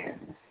prayer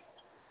in.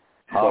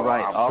 So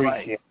all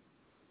right.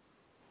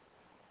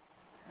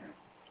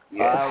 Yes.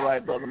 All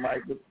right, Brother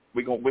Mike.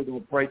 We're gonna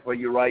pray for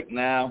you right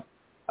now.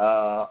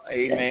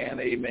 Amen.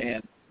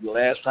 Amen. The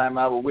last time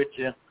I was with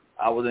you,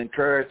 I was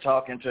encouraged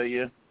talking to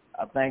you.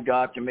 I thank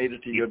God you made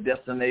it to your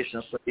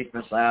destination safe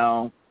and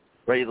sound.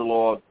 Praise the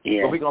Lord.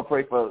 Yeah. So we're going to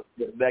pray for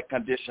that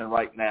condition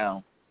right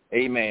now.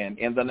 Amen.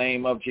 In the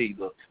name of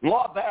Jesus.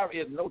 Lord, there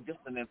is no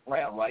dissonant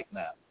prayer right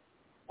now.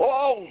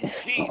 Oh,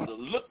 Jesus,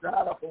 look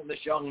down upon this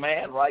young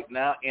man right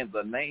now in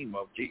the name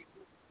of Jesus.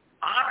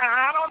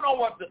 I don't know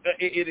what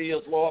it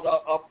is, Lord.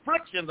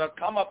 Affliction that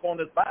come up on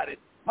his body.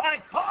 My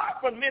God,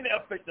 for many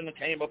affliction that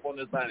came up on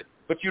his body.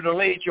 But you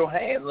laid your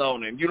hands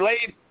on him. You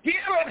laid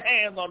healing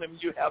hands on him.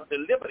 You have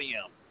delivered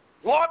him.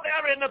 Lord,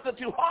 there is nothing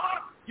too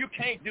hard you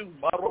can't do.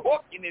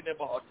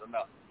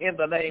 In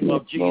the name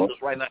of Jesus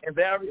right now. And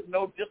there is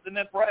no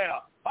dissonant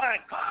prayer. My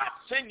God,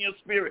 send your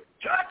spirit.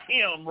 Touch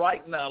him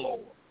right now,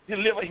 Lord.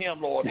 Deliver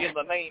him, Lord, in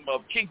the name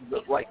of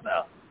Jesus right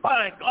now.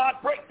 My God,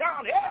 break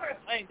down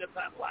everything that's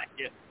not like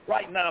you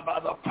right now by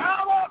the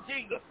power of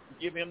Jesus.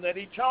 Give him that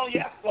eternal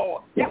yes,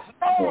 Lord. Yes,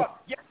 Lord.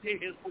 Yes, he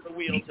is for the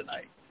will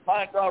tonight.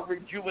 My God,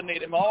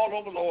 rejuvenate him all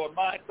over, Lord.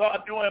 My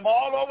God, do him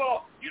all over,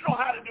 Lord. You know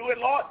how to do it,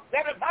 Lord.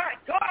 My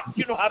God,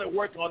 you know how to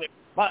work on it.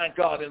 My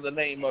God, in the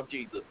name of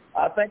Jesus.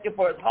 I thank you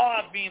for his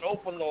heart being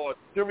open, Lord,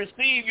 to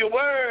receive your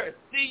word,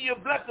 receive your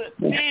blessing,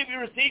 receive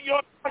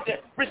your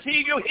anointing,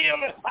 receive your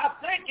healing. I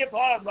thank you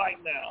for it right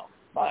now.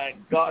 My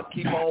God,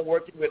 keep on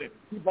working with it.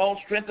 Keep on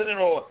strengthening,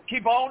 Lord.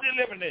 Keep on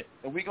delivering it.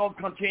 And we're going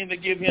to continue to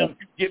give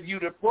you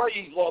the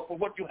praise, Lord, for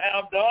what you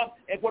have done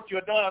and what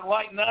you're doing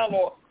right now,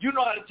 Lord. You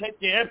know how to take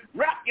him.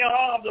 Wrap your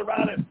arms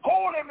around him.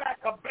 Hold him like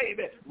a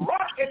baby.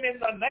 Rock him in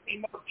the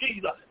name of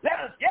Jesus. Let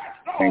us, yes,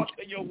 Lord,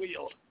 to your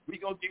will. We're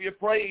going to give you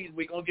praise.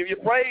 We're going to give you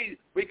praise.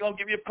 We're going to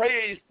give you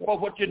praise for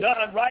what you're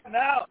doing right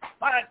now.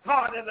 My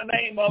God, in the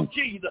name of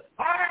Jesus.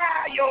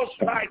 By your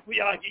stripes we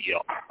are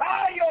healed.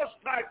 By your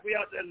stripes we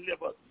are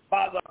delivered.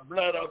 By the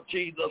blood of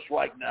Jesus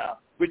right now.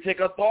 We take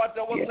authority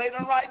over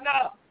Satan right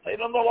now.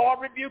 Satan, the Lord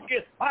rebuke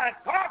you. My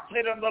God,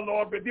 Satan, the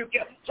Lord rebuke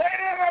you.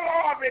 Satan, the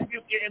Lord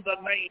rebuke you in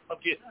the name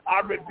of Jesus.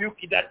 I rebuke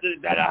you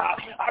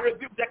I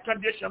rebuke that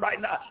condition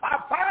right now. I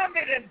find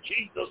it in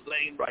Jesus'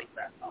 name right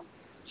now.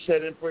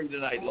 Set him free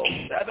tonight, Lord.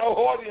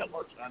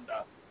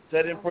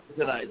 Set him free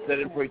tonight. Set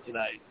him free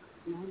tonight.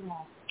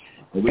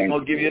 We're going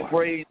to give you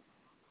praise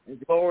and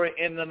glory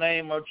in the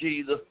name of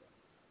Jesus.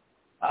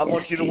 I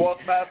want you to walk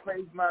by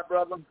faith, my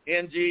brother,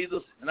 in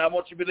Jesus. And I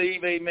want you to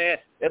believe, amen,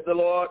 that the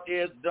Lord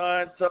is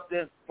doing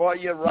something for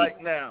you right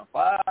now.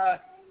 By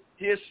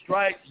his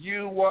stripes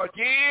you were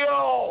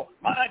healed.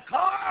 My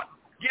God,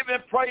 give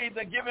him praise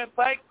and give him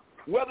thanks.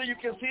 Whether you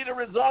can see the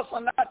results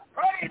or not,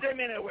 praise him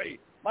anyway.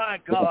 My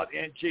God,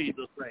 in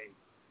Jesus' name.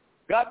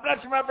 God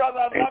bless you, my brother.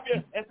 I love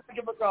you, and thank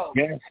you for calling.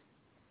 Yes.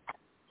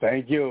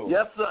 Thank you.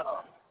 Yes, sir.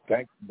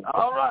 Thank you.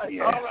 All right,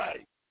 all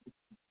right.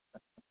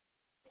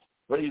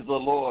 Praise the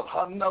Lord.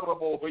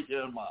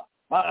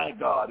 My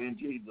God, in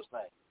Jesus'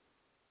 name.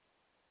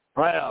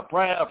 Prayer,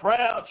 prayer,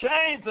 prayer.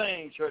 Change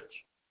things, church.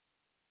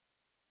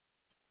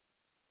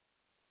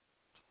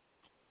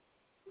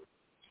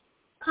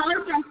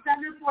 Caller from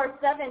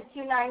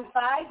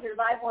 747-295. You're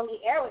live on the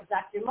air with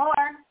Dr.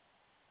 Moore.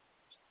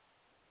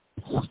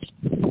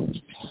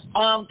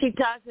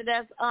 Kitasha,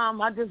 that's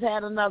I just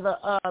had another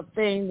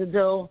thing to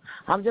do.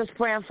 I'm just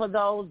praying for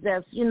those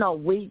that's,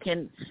 weak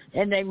and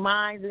in their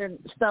minds and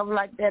stuff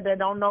like that. They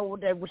don't know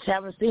what they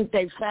haven't seen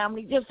their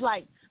family, just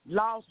like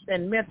lost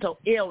and mental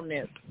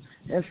illness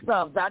and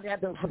stuff. I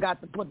forgot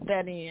to put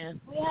that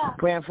in. Yeah.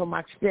 Praying for my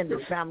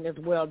extended family as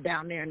well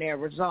down there in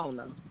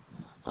Arizona.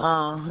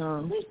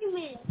 God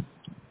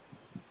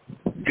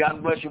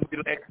bless you.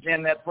 We'll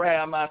extend that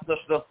prayer, my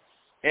sister,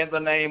 in the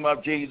name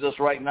of Jesus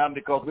right now,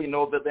 because we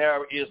know that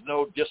there is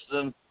no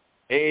distance,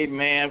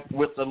 amen,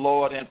 with the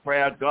Lord in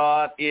prayer.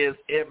 God is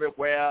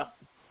everywhere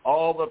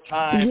all the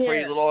time. Yes.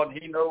 Praise the Lord.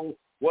 He knows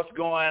what's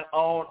going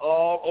on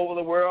all over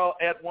the world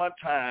at one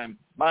time.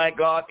 My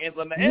God, in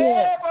the name.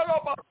 Yes.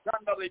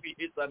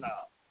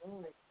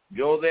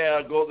 Go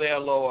there,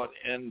 Lord.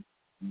 And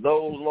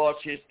those, Lord,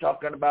 she's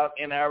talking about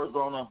in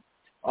Arizona,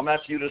 I'm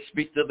asking you to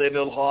speak to their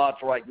little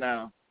hearts right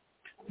now.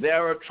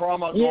 There are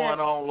trauma going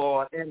on,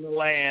 Lord, in the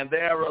land.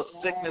 There are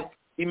sickness,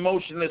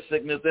 emotional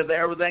sickness.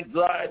 There is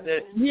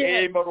anxiety.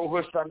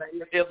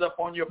 Is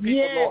upon your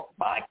people, Lord.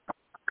 My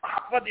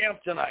God, for them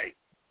tonight.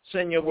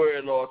 Send your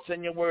word, Lord.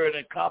 Send your word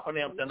and comfort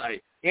them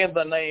tonight. In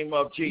the name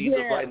of Jesus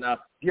right now.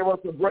 Give us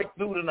a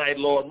breakthrough tonight,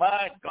 Lord.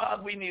 My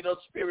God, we need a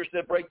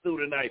spiritual breakthrough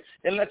tonight.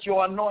 And let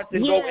your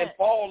anointing go and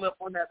fall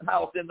upon that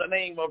house in the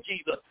name of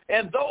Jesus.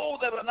 And those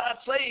that are not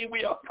saved,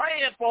 we are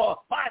praying for.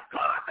 My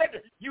God,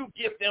 that you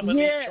give them an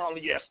eternal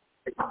yes.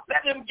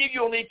 Let them give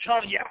you an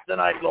eternal yes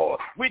tonight,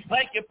 Lord. We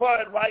thank you for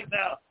it right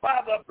now.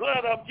 By the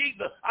blood of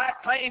Jesus, I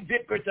claim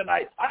victory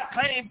tonight. I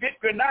claim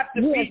victory, not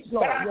defeat,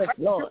 but I claim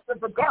victory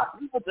for God's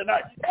people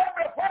tonight.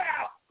 Every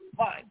prayer.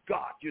 My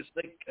God, you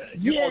think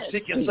you're going to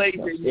seek and save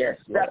them. Yes,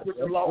 that's what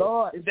the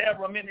Lord. There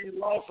are many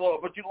lost,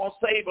 Lord, but you're going to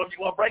save them. You're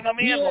going to bring them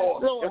in,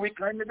 Lord. And we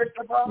claim the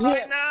victory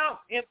right now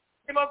in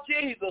the name of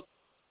Jesus.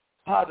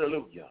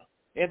 Hallelujah.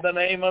 In the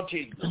name of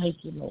Jesus.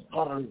 Thank you, Lord.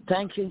 Hallelujah.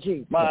 Thank you,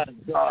 Jesus. My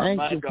God, Thank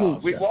my you, God.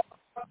 Jesus. We walk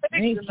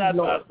Thank you,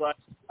 Lord.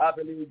 I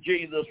believe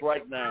Jesus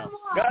right now.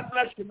 God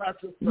bless you, my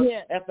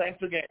sister. And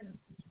thanks again.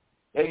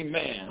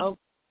 Amen. Okay.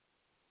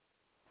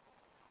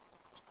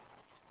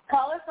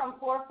 Caller from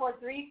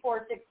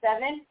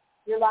 443-467.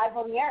 You're live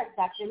on the air. It's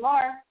Dr.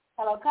 Moore.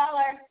 Hello,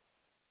 caller.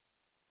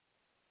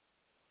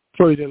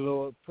 Praise the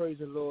Lord. Praise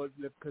the Lord,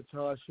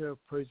 Katasha.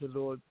 Praise the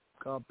Lord.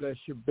 God bless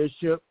you,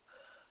 Bishop.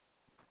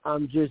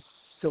 I'm just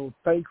so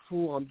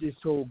thankful. I'm just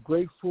so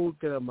grateful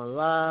that I'm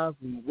alive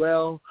and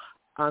well.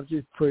 I'm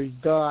just praise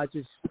God.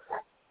 I'm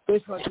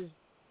just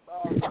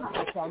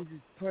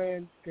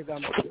praying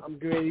because I'm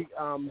ready.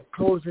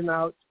 Closing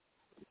out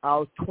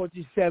our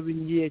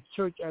 27-year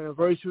church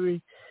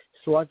anniversary.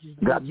 So I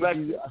just need to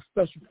do a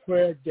special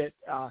prayer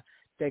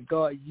that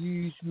God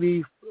used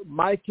me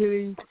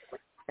mightily,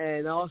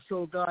 and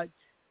also God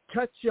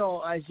touch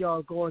y'all as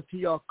y'all going through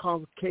your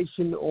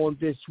convocation on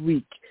this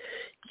week.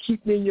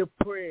 Keep me in your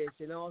prayers,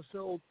 and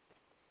also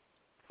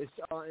it's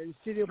in the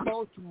city of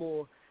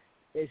Baltimore.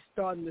 It's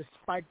starting to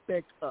spike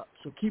back up,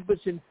 so keep us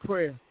in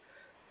prayer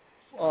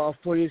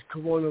for this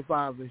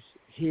coronavirus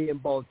here in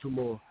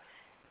Baltimore,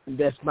 and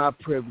that's my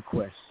prayer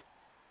request.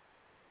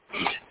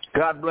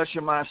 God bless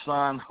you, my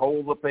son.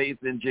 Hold the faith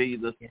in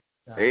Jesus.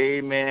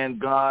 Amen.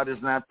 God is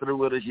not through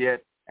with us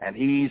yet, and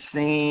he's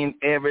seen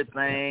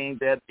everything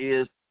that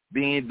is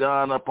being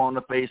done upon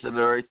the face of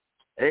the earth.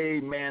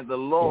 Amen. The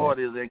Lord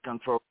is in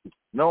control.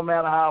 No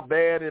matter how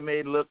bad it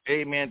may look,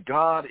 amen,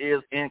 God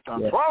is in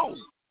control.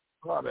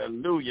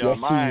 Hallelujah. Yes,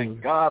 my He is.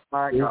 God,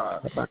 my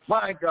God.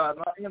 My God,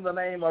 in the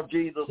name of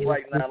Jesus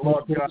right now,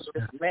 Lord God,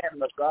 this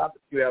man of God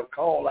that you have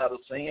called out of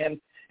sin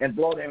and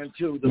brought him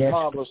into the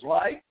marvelous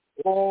light.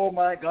 Oh,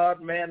 my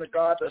God, man of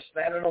God, that's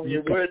standing on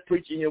your word,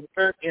 preaching your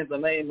word in the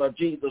name of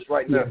Jesus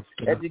right now.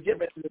 As you get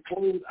ready to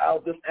close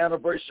out this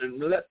anniversary,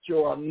 let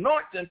your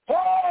anointing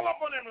fall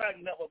upon him like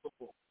never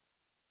before.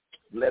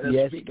 Let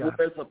us speak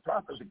words of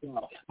prophecy,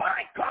 God.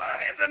 My God,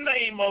 in the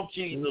name of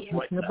Jesus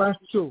right now.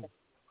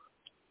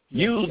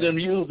 Use them,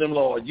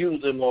 Lord.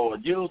 Use them,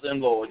 Lord. Use them,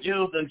 Lord.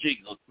 Use them,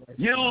 Jesus.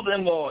 Use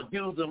them, Lord.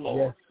 Use them,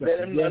 Lord. Let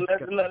him know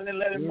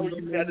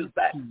you got his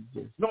back.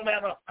 No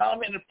matter how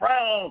many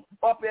frowns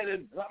up at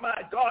it, my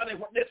God, and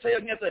what they say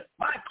against it,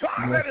 my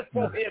God, let his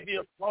forehead be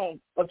a throne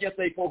against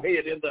their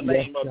forehead in the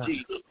name of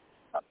Jesus.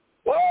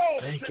 Oh,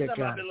 send them,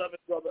 my beloved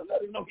brother.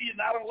 Let him know he's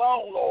not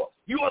alone, Lord.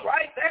 You are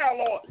right there,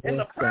 Lord. And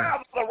the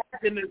proud of the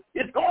righteousness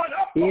is going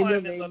up for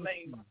him in the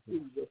name of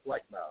Jesus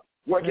right now.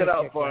 Work it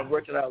out for him.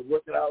 Work it out.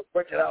 Work it out.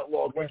 Work it out,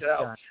 Lord. Work it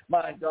out.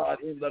 My God,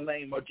 in the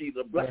name of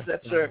Jesus. Bless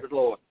that service,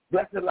 Lord.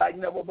 Bless it like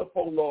never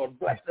before, Lord.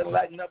 Bless it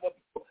like never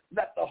before.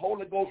 Let the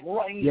Holy Ghost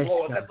reign,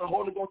 Lord. Let the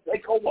Holy Ghost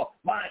take over.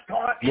 My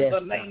God, in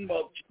the name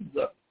of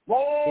Jesus.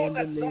 Lord,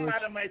 that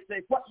somebody may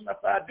say, what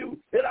must I do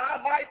that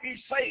I might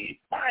be saved?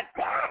 My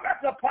God,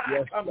 let the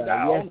fire come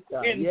down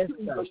in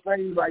Jesus'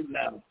 name right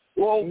now.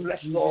 Oh, bless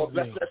Lord.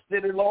 Bless that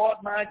city, Lord,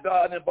 my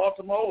God, in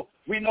Baltimore.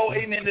 We know,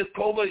 amen, this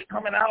COVID is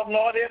coming out,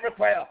 Lord,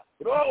 everywhere.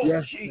 But,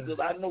 oh, Jesus,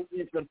 I know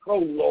you're in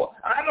control, Lord.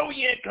 I know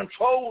you're in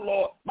control,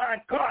 Lord.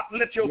 My God,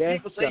 let your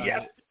people say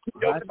yes.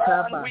 Your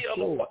divine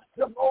will, Lord.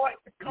 The more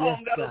it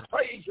comes, let us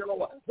praise you,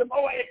 Lord. The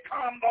more it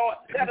comes, Lord,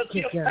 let us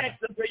give thanks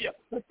to you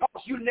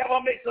because you never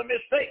make a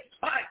mistake.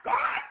 My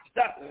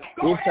God,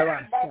 go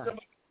ahead, Baltimore.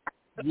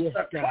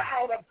 The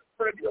cloud of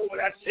over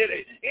that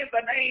city in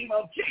the name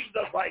of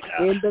Jesus right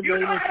now. In the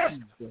name of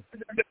Jesus.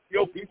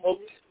 Your people,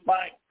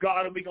 my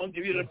God, and we're going to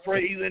give you the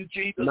praise in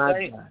Jesus'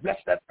 name. Bless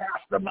that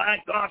pastor, my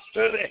God,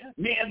 stir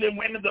the men and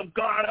women of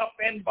God up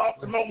in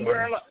Baltimore,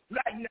 Maryland,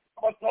 like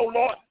never so,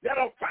 Lord. Let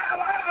them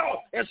cry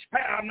out and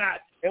spare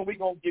not. And we're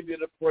going to give you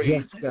the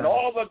praise. And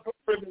all the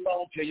glory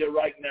belongs to you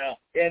right now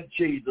in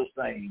Jesus'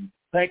 name.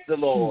 Thank the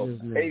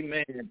Lord.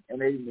 Amen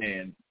and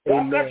amen.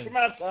 God bless you,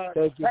 my son.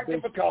 Thank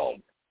you for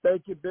calling.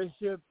 Thank you,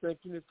 Bishop. Thank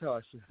you,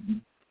 Natasha.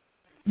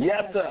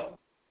 Yes, sir.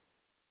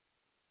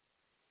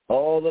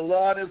 Oh, the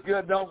Lord is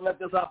good. Don't let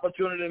this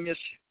opportunity miss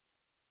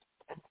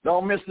you.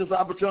 Don't miss this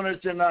opportunity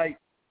tonight.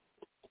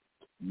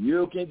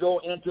 You can go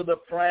into the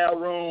prayer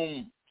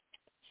room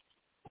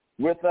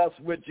with us,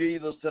 with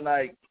Jesus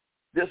tonight.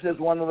 This is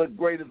one of the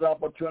greatest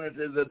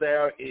opportunities that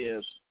there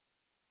is.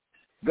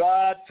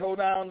 God tore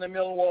down the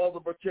middle walls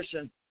of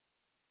partition.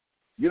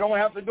 You don't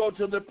have to go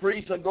to the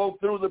priest or go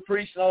through the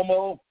priest no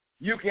more.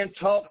 You can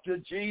talk to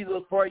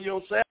Jesus for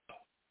yourself.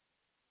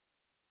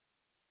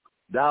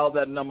 Dial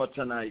that number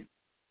tonight.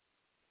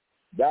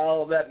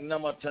 Dial that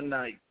number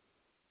tonight.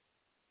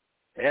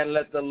 And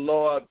let the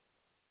Lord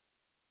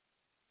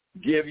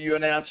give you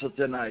an answer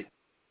tonight.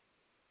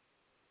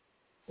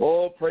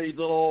 Oh, praise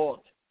the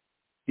Lord.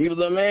 He was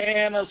a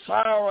man of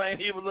sorrow and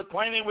he was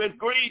acquainted with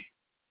grief.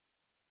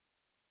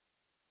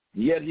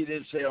 Yet he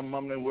didn't say a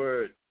mumbling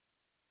word.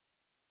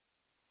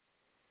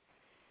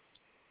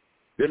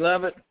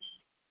 Beloved,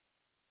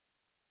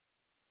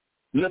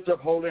 lift up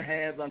holy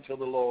hands unto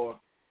the Lord.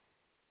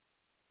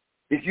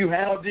 If you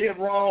have did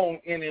wrong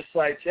in his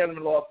sight, tell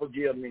him, Lord,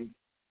 forgive me.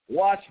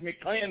 Wash me,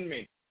 cleanse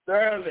me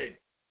thoroughly.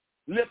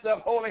 Lift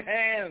up holy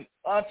hands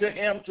unto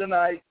him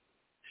tonight.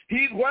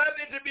 He's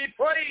worthy to be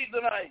praised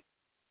tonight.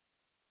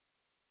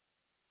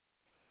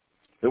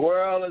 The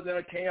world is in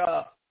a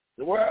chaos.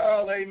 The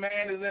world,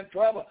 amen, is in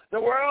trouble.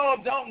 The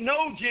world don't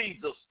know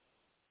Jesus.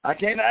 I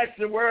can't ask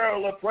the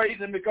world to praise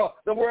him because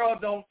the world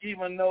don't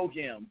even know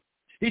him.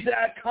 He said,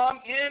 I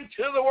come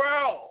into the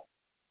world.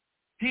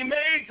 He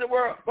made the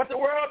world, but the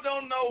world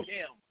don't know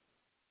him.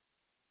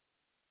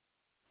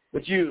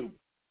 But you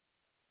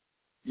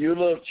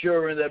little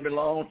children that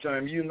belong to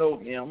him, you know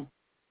him.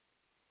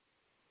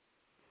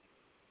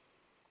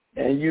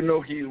 And you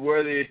know he's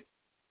worthy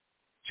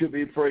to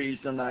be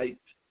praised tonight.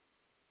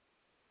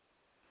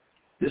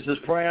 This is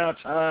prayer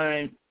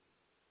time.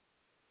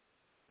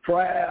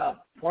 Prayer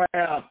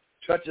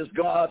touches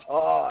God's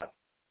heart.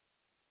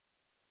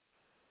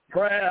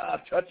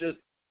 Prayer touches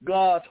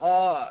God's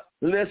heart.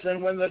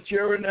 Listen, when the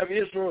children of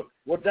Israel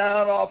were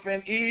down off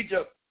in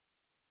Egypt,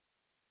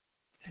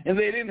 and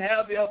they didn't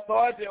have the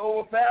authority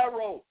over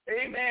Pharaoh,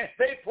 amen,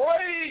 they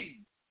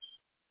prayed.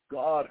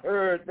 God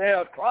heard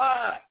their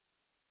cry.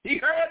 He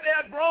heard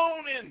their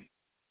groaning.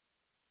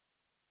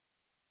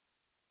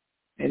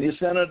 And he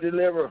sent a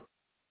deliverer.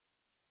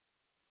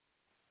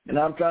 And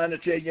I'm trying to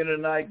tell you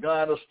tonight,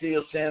 God will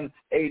still send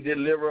a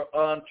deliverer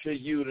unto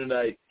you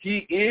tonight. He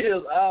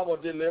is our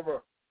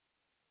deliverer.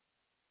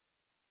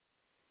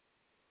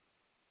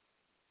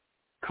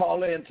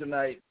 Call in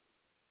tonight.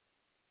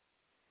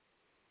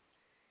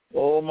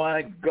 Oh,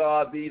 my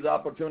God, these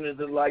opportunities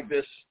like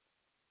this,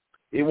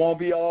 it won't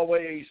be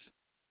always.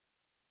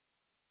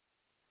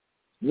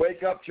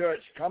 Wake up,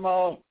 church. Come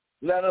on.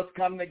 Let us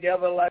come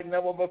together like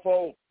never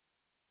before.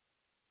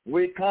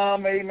 We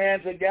come,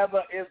 amen,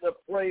 together is to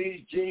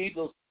praise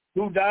Jesus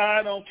who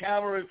died on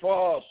Calvary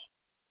for us.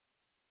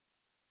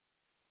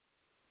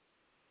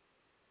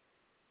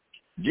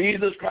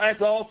 Jesus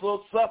Christ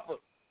also suffered.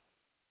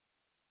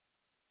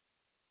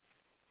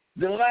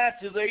 The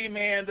lashes,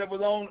 amen, that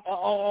was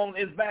on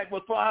his back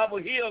was for our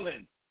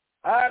healing.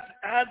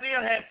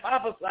 Isaiah had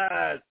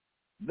prophesied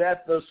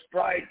that the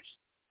stripes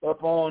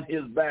upon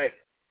his back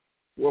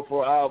were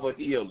for our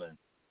healing,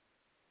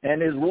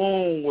 and his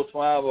wound was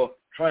for our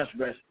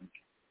transgression.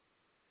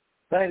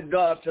 Thank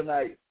God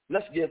tonight.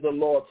 Let's give the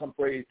Lord some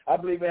praise. I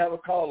believe we have a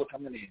caller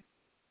coming in.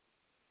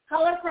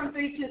 Caller from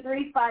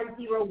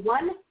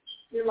 323-501.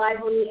 You're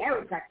live on the air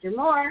with Dr.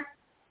 Moore.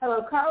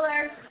 Hello,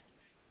 caller.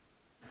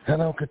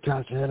 Hello,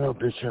 Katasha. Hello,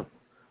 Bishop.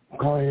 I'm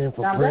calling in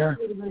for prayer.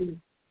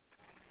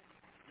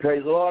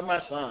 Praise the Lord,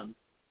 my son.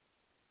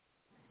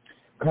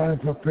 Calling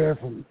for prayer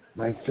for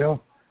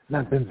myself.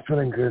 Not been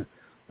feeling good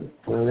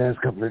for the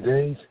last couple of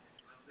days.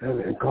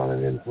 And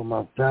calling in for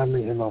my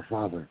family and my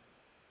father.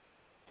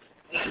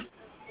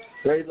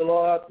 Praise the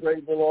Lord.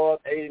 Praise the Lord.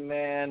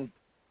 Amen.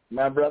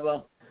 My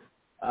brother,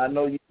 I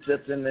know you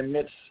sit in the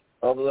midst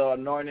of the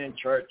anointing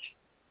church.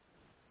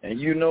 And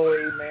you know,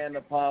 amen,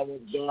 the power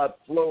of God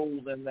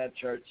flows in that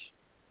church.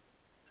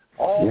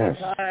 All the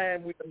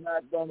time, we are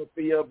not going to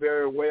feel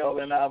very well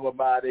in our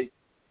body,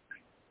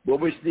 but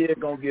we're still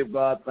going to give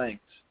God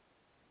thanks.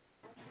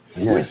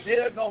 Yes. We're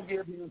still going to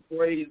give him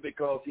praise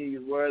because he's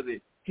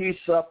worthy. He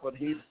suffered.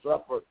 He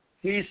suffered.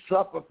 He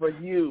suffered for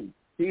you.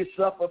 He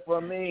suffered for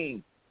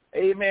me.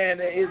 Amen.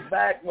 His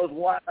back was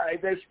wide.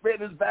 They spread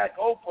his back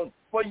open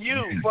for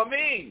you, for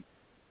me.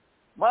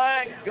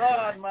 My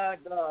God, my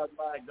God,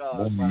 my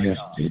God, my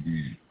God.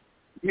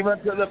 Even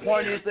to the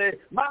point he said,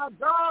 my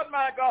God,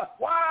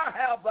 why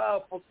have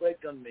thou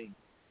forsaken me?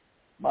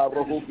 My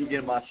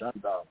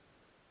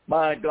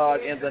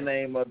God, in the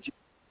name of Jesus.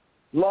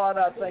 Lord,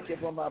 I thank you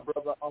for my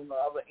brother on the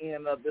other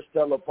end of this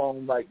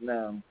telephone right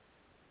now.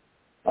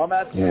 I'm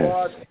asking,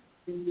 Lord,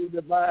 in your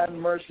divine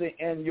mercy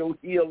and your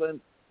healing,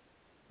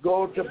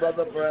 go to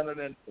Brother Brandon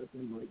and touch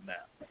him right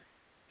now.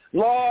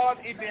 Lord,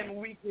 he's been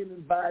weak in his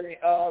body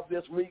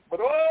this week,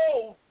 but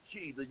oh,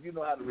 Jesus, you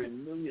know how to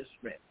renew his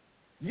strength.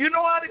 You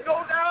know how to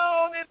go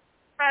down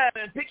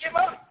and pick him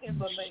up in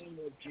the name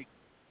of Jesus.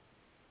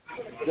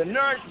 The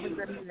nourishment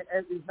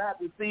that he's not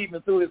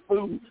receiving through his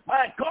food,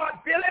 my God,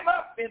 fill him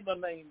up in the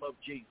name of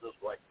Jesus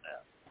right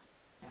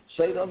now.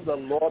 Satan, the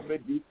Lord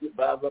rebuke you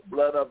by the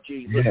blood of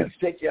Jesus. Yes.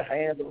 Take your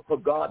hand off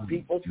of God,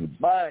 people.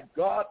 My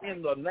God,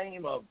 in the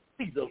name of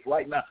Jesus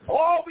right now.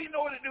 All we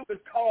know to do is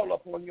call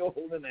upon your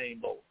holy name,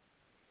 Lord.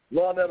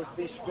 Lord, let us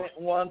be strength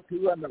one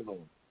to another.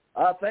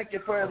 I thank you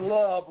for his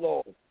love,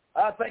 Lord.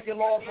 I thank you,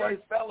 Lord, for his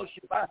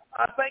fellowship. I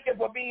thank you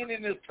for being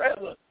in his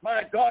presence.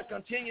 My God,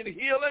 continue to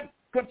heal him.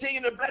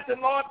 Continue to bless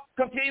him, Lord.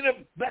 Continue to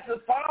bless his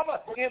Father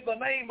in the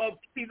name of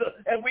Jesus.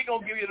 And we're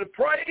going to give you the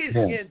praise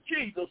in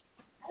Jesus.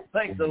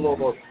 Thank the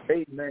Lord.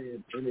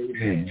 Amen and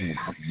amen.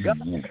 God,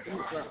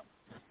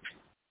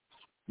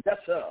 yes,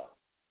 sir.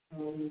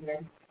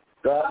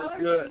 God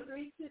is good.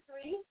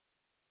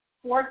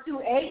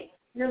 323-428.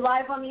 You're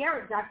live on the air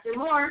with Dr.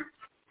 Moore.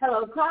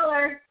 Hello,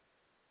 caller.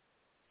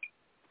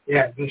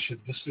 Yeah, Bishop,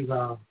 this is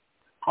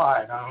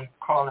Clyde. I'm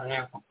calling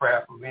in for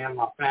prayer for me and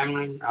my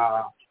family,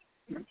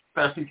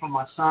 especially for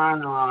my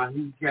son.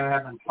 He's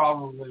having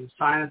problems with his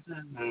sinuses,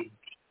 and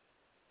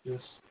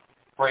just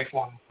pray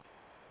for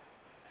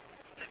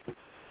him.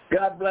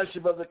 God bless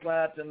you, Brother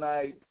Clyde,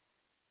 tonight.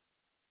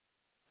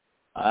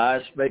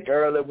 I spoke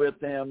earlier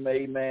with him,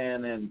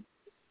 amen, and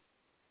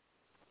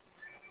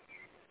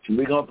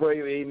we're going to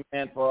pray,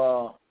 amen,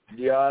 for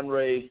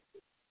DeAndre.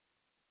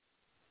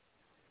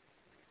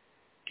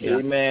 Yeah.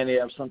 Amen. He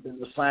has something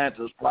the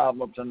science's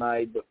problem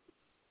tonight, but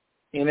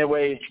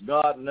anyway,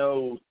 God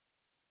knows.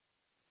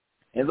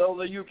 And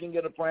those of you can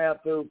get a prayer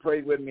through,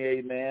 pray with me,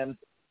 amen.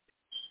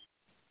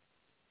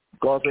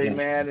 Because,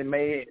 amen, it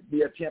may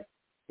be a temp.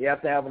 He has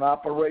to have an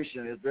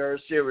operation. It's very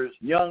serious.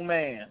 Young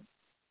man.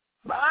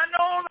 But I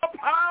know the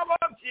power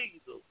of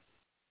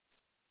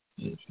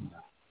Jesus.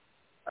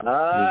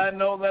 I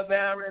know that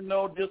there is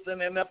no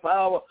distance in the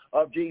power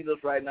of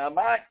Jesus right now.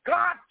 My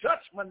God, touch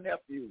my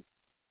nephew.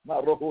 My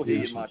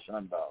Rohudi, my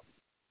Shanda.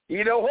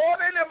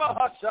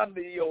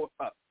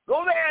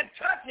 Go there and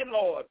touch him,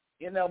 Lord,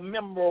 in their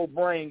memorable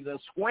brains and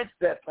squinch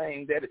that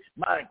thing that,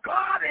 my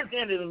God, is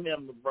in his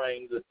memorable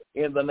brains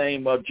in the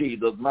name of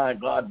Jesus. My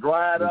God,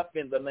 dry it up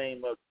in the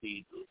name of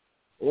Jesus.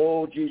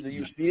 Oh, Jesus,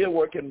 you still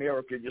working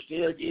miracles. You're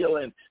still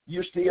healing.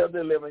 You're still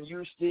delivering.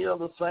 You're still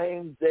the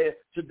same day,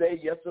 today,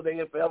 yesterday,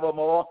 and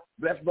forevermore.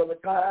 Bless Brother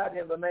Clyde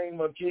in the name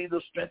of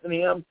Jesus. Strengthen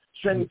him.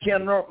 Strengthen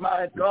Kendra,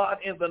 my God,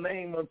 in the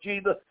name of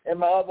Jesus. And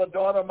my other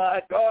daughter,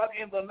 my God,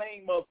 in the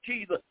name of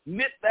Jesus.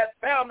 Knit that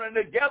family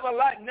together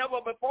like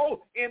never before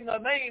in the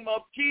name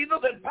of Jesus.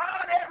 And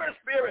bind every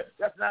spirit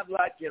that's not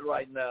like it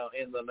right now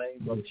in the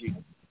name of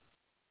Jesus.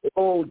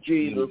 Oh,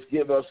 Jesus,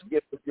 give us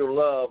your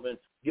love and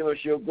give us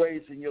your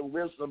grace and your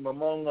wisdom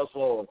among us,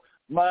 Lord.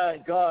 My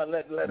God,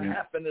 let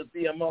happiness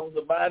be among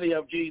the body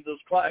of Jesus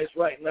Christ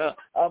right now.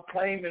 I'm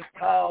claiming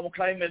power. I'm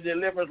claiming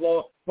deliverance,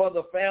 Lord, for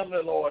the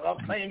family, Lord.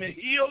 I'm claiming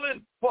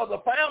healing for the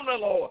family,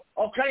 Lord.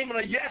 I'm claiming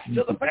a yes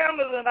to the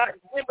family tonight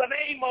in the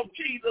name of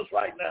Jesus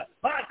right now.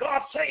 My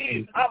God,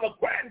 save our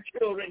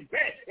grandchildren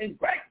and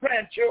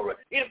great-grandchildren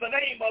in the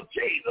name of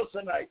Jesus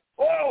tonight.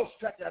 Oh,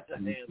 stretch out your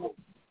hands over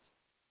them.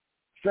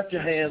 Stretch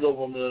your hands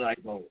over them tonight,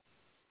 Lord.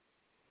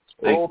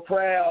 Oh,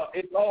 prayer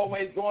is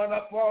always going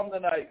up for them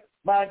tonight.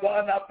 My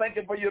God, and I thank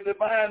you for your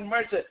divine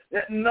mercy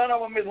that none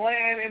of them is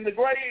laying in the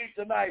grave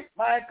tonight.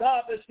 My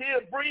God, they're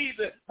still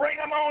breathing. Bring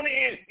them on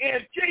in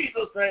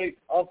Jesus' name.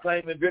 I'm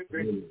claiming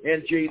victory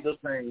in Jesus'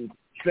 name.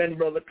 Send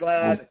Brother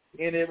Clyde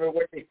in every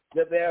way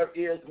that there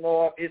is,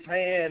 Lord, his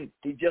hand.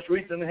 He just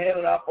recently had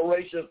an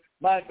operation.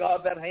 My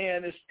God, that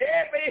hand is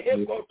heavy.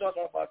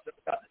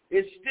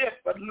 It's stiff,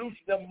 but loosen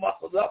the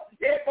muscles up.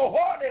 In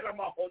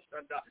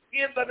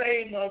the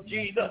name of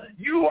Jesus,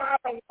 you are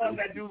the one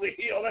that do the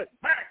healing.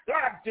 My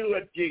God, do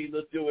it,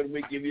 Jesus, do it.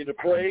 We give you the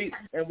praise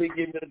and we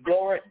give you the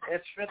glory and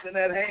strengthen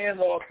that hand,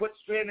 Lord. Put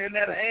strength in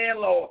that hand,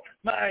 Lord.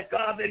 My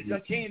God, that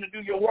continue to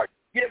do your work.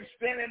 Give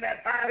strength in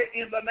that body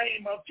in the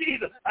name of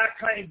Jesus. I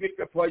claim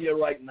victory for you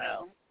right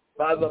now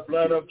by the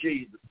blood of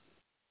Jesus.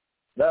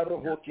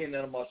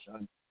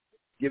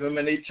 Give him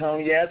an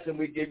eternal yes, and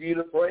we give you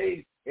the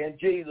praise in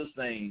Jesus'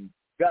 name.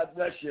 God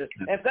bless you.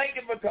 And thank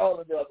you for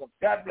calling us.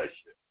 God bless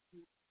you.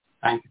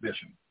 Thank you,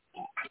 Bishop.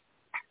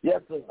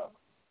 Yes, sir.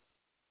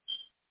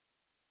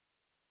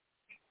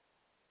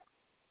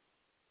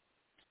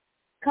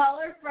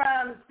 Caller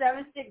from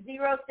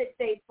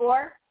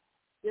 760684.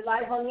 You're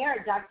live on the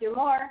air. Dr.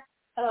 Moore.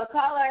 Hello,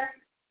 caller.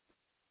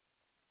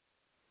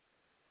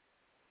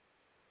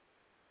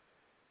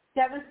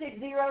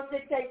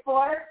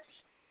 760684.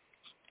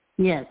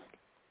 Yes.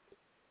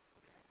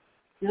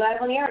 You're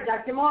live on the air.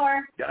 Dr.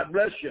 Moore. God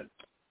bless you.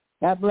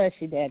 God bless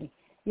you, Daddy.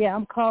 Yeah,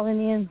 I'm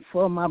calling in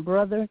for my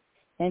brother,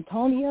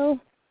 Antonio.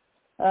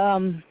 He's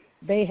in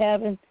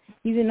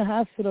the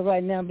hospital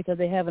right now because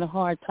they're having a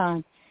hard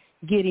time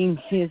getting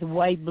his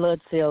white blood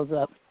cells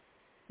up.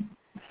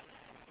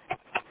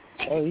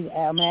 So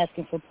I'm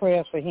asking for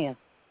prayer for him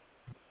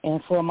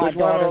and for my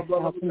daughter.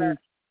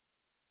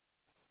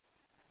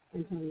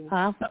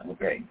 Huh?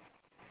 Okay.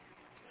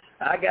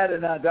 I got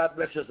it now. God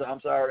bless you. I'm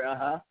sorry.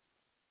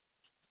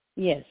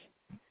 Yes.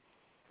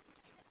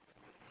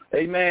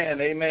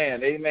 Amen.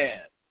 Amen. Amen.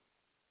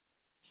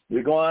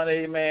 We're going,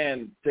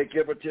 amen. Take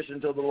your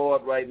petition to the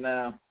Lord right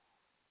now.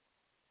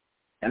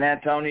 And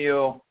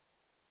Antonio,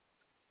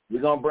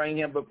 we're going to bring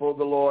him before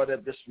the Lord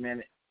at this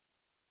minute.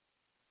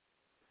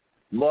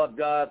 Lord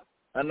God,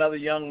 another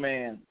young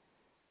man.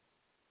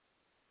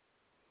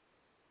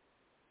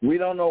 We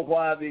don't know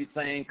why these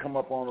things come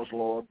up on us,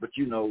 Lord, but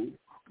you know.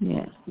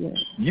 Yes, yes.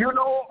 You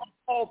know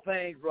all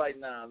things right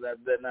now.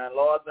 That now,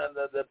 Lord,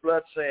 the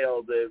blood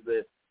cells,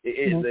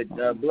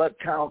 the blood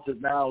count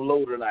is now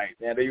low tonight.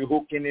 And they're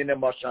hooking in the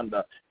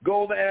mashanda.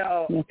 Go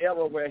there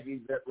everywhere he's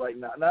at right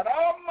now. Now,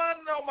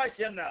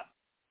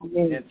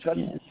 and touch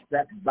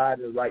that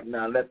body right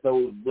now. Let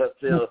those blood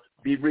cells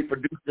be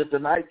reproduced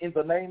tonight in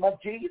the name of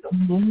Jesus.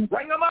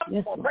 Bring them up,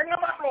 Lord. Bring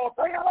them up, Lord.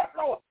 Bring them up,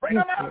 Lord. Bring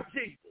them up,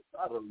 Jesus.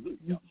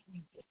 Hallelujah.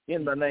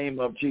 In the name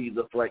of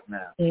Jesus right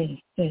now.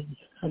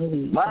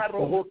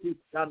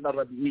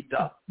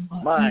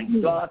 My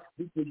God,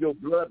 speak to your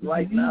blood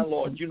right now,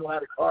 Lord. You know how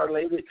to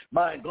correlate it.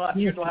 My God,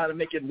 you know how to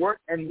make it work,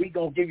 and we're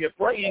going to give you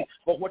praise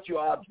for what you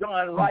are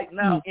doing right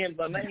now in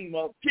the name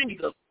of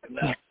Jesus.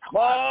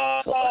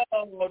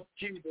 Oh,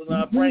 Jesus,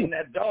 I bring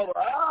that daughter.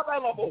 I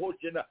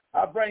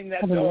bring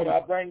that daughter.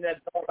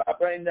 I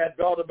bring that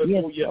daughter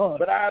before you.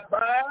 But I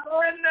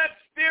bind that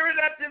spirit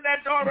that's in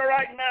that daughter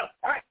right now.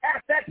 I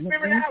cast that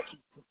spirit out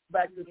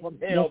back from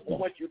hell from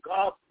what you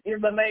call in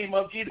the name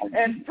of Jesus.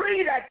 And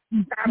free that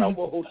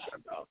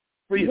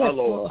free her,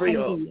 Lord. Free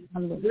her.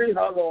 Free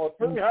her, Lord.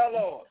 Free her,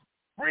 Lord.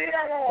 Free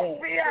her, Lord.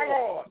 Free her,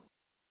 Lord.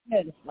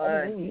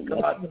 My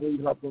God, free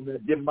her from the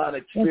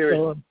demonic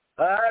spirit.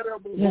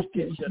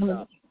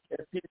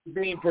 If he's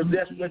being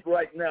possessed with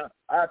right now,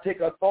 I take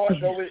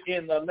authority over it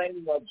in the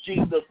name of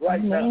Jesus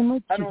right now.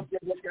 I don't care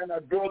what kind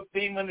of drug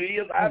demon it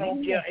is. I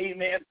don't care,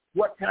 amen,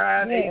 what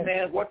kind,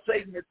 amen, what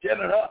Satan is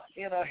telling her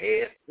in her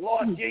head.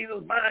 Lord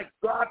Jesus, my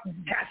God,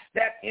 cast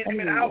that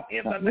enemy out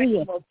in the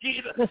name of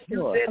Jesus.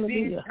 You said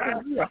these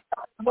times,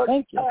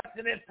 much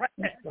fasting and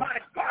praying. My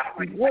God,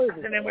 we're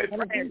fasting and we're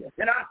praying.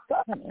 And I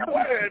talk the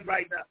word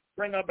right now.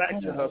 Bring her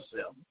back to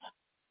herself.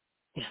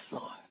 Yes,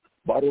 Lord.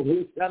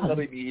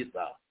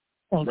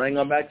 Bring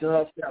her back to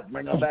herself.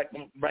 Bring her back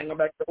to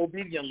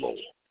obedient, Lord.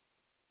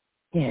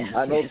 Yes,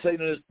 I know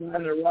Satan is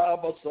trying to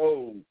rob her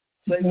soul.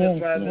 Satan is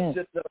trying to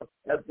sit there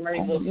as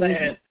grains of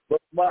sand.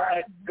 But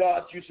my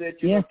God, you said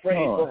you were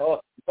praying for her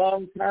a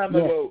long time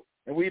ago.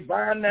 And we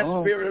bind that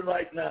spirit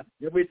right now.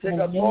 And we take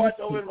authority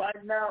over it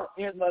right now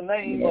in the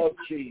name of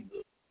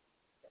Jesus.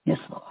 Yes,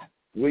 Lord.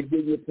 We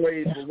give you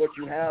praise for what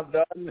you have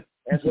done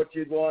and what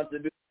you're going to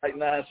do right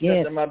now.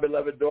 Strengthen my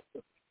beloved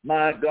daughter.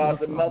 my God,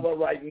 the mother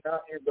right now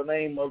in the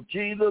name of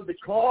Jesus,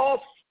 because,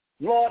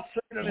 Lord,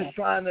 Satan is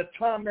trying to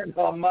torment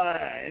her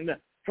mind,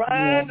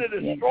 trying to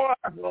destroy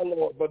her,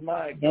 Lord. But,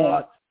 my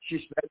God,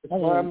 she's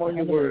standing firm on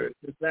your word.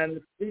 She's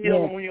standing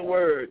still on your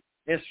word.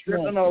 And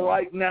strengthen her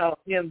right now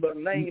in the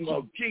name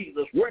of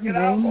Jesus. Work it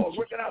out, Lord.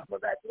 Work it out for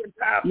that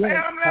entire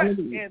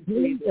family in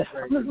Jesus'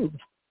 name.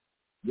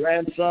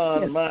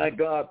 Grandson, my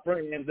God,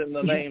 friends, in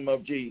the name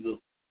of Jesus.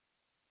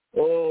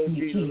 Oh,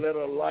 Jesus, let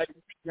a light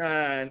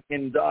shine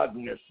in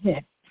darkness.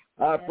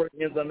 I pray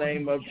in the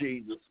name of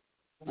Jesus.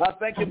 I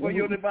thank you for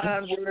your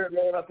divine word,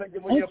 Lord. I thank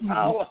you for your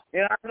power.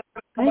 And I know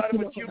it's nobody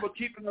but you for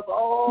keeping us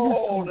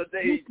all the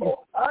days, Lord.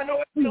 I know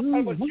it's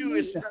nobody but you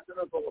is strengthening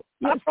us, Lord.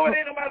 I know it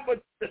ain't nobody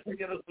but you to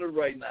get us through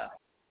right now.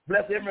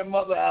 Bless every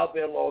mother out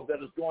there, Lord, that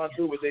is going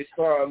through with their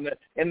sorrow,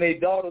 and their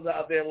daughters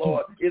out there,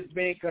 Lord, it's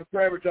being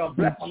contrary to them.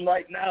 Bless them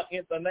right now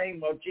in the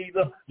name of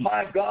Jesus.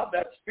 My God,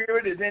 that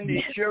spirit is in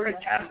these children.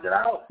 Cast it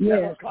out.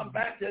 Let them come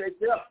back to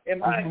themselves. And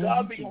my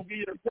God, we're going to give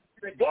you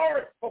the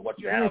glory for what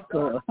you have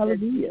done.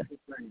 Hallelujah.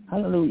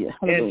 Hallelujah.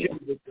 Hallelujah.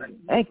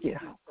 Thank you.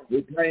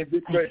 We claim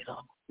victory.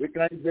 We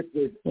claim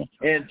victory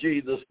in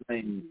Jesus'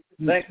 name.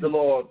 Thank the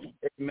Lord.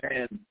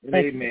 Amen and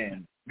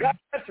amen. God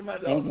bless you, my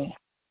daughter. Amen.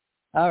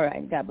 All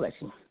right. God bless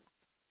you.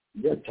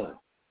 Yes, sir.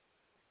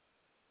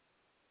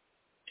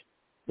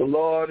 The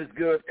Lord is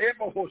good.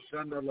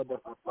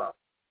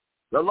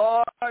 The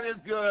Lord is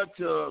good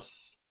to us.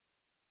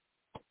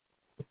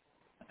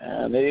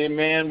 And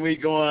amen,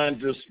 we're going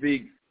to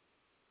speak.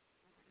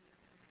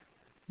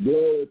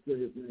 Glory to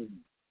his name.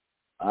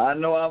 I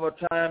know our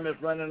time is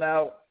running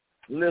out.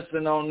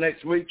 Listen, on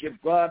next week, if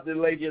God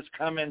delay is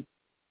coming,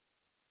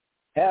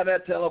 have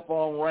that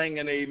telephone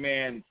ringing,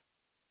 amen.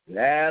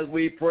 As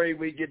we pray,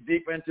 we get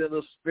deep into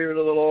the Spirit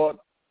of the Lord,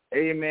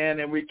 amen,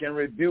 and we can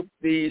rebuke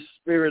these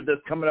spirits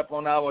that's coming up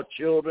on our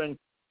children,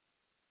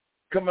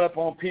 coming up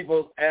on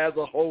people as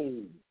a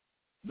whole.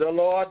 The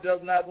Lord does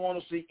not want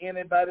to see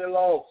anybody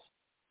lost.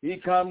 He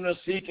comes to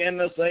seek and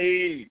to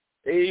save,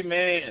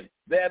 amen,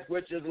 that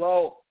which is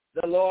lost.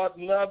 The Lord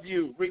loves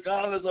you,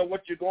 regardless of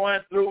what you're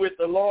going through with.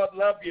 The Lord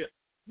loves you.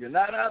 You're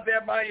not out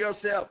there by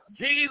yourself.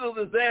 Jesus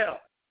is there.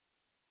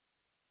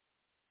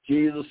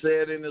 Jesus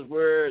said in his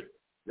word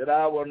that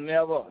I will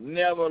never,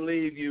 never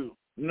leave you,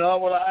 nor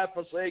will I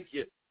forsake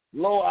you.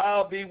 Lo,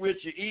 I'll be with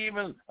you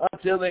even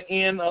until the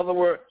end of the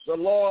world. The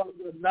Lord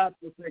will not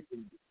forsake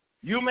you.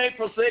 You may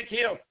forsake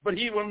him, but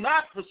he will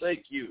not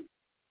forsake you.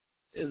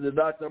 This is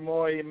Dr.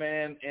 Moore,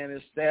 amen, and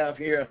his staff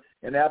here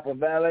in Apple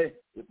Valley.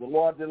 If the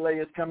Lord delay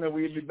is coming,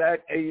 we'll be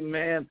back,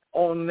 amen,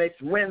 on next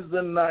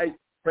Wednesday night.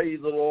 Praise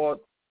the Lord.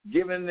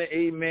 Giving the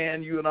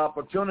amen, you an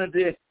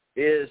opportunity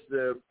is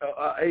to,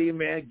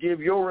 amen,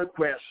 give your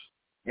request.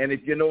 And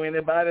if you know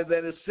anybody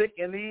that is sick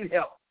and need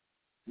help,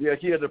 we are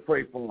here to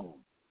pray for them.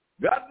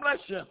 God bless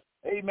you.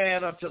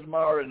 Amen. Until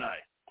tomorrow night.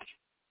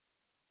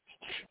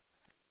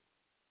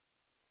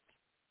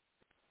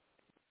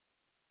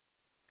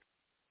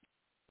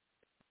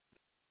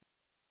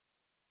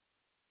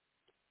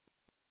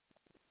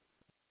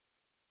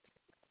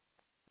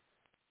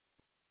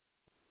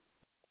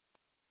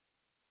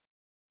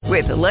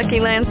 With the Lucky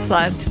Land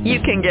Slots, you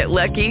can get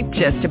lucky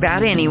just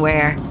about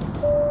anywhere.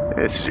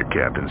 This is your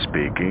captain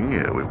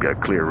speaking. We've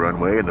got clear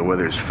runway and the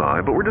weather's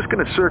fine, but we're just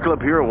going to circle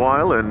up here a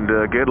while and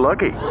get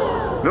lucky.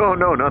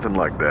 No, nothing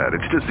like that.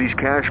 It's just these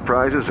cash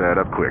prizes add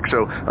up quick.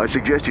 So I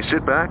suggest you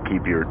sit back,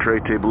 keep your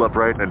tray table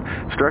upright, and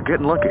start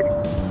getting lucky.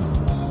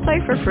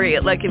 Play for free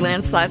at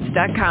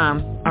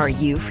LuckyLandSlots.com. Are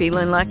you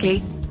feeling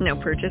lucky? No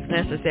purchase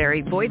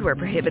necessary. Void where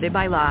prohibited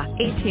by law.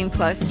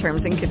 18+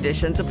 terms and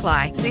conditions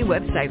apply. See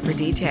website for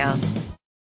details.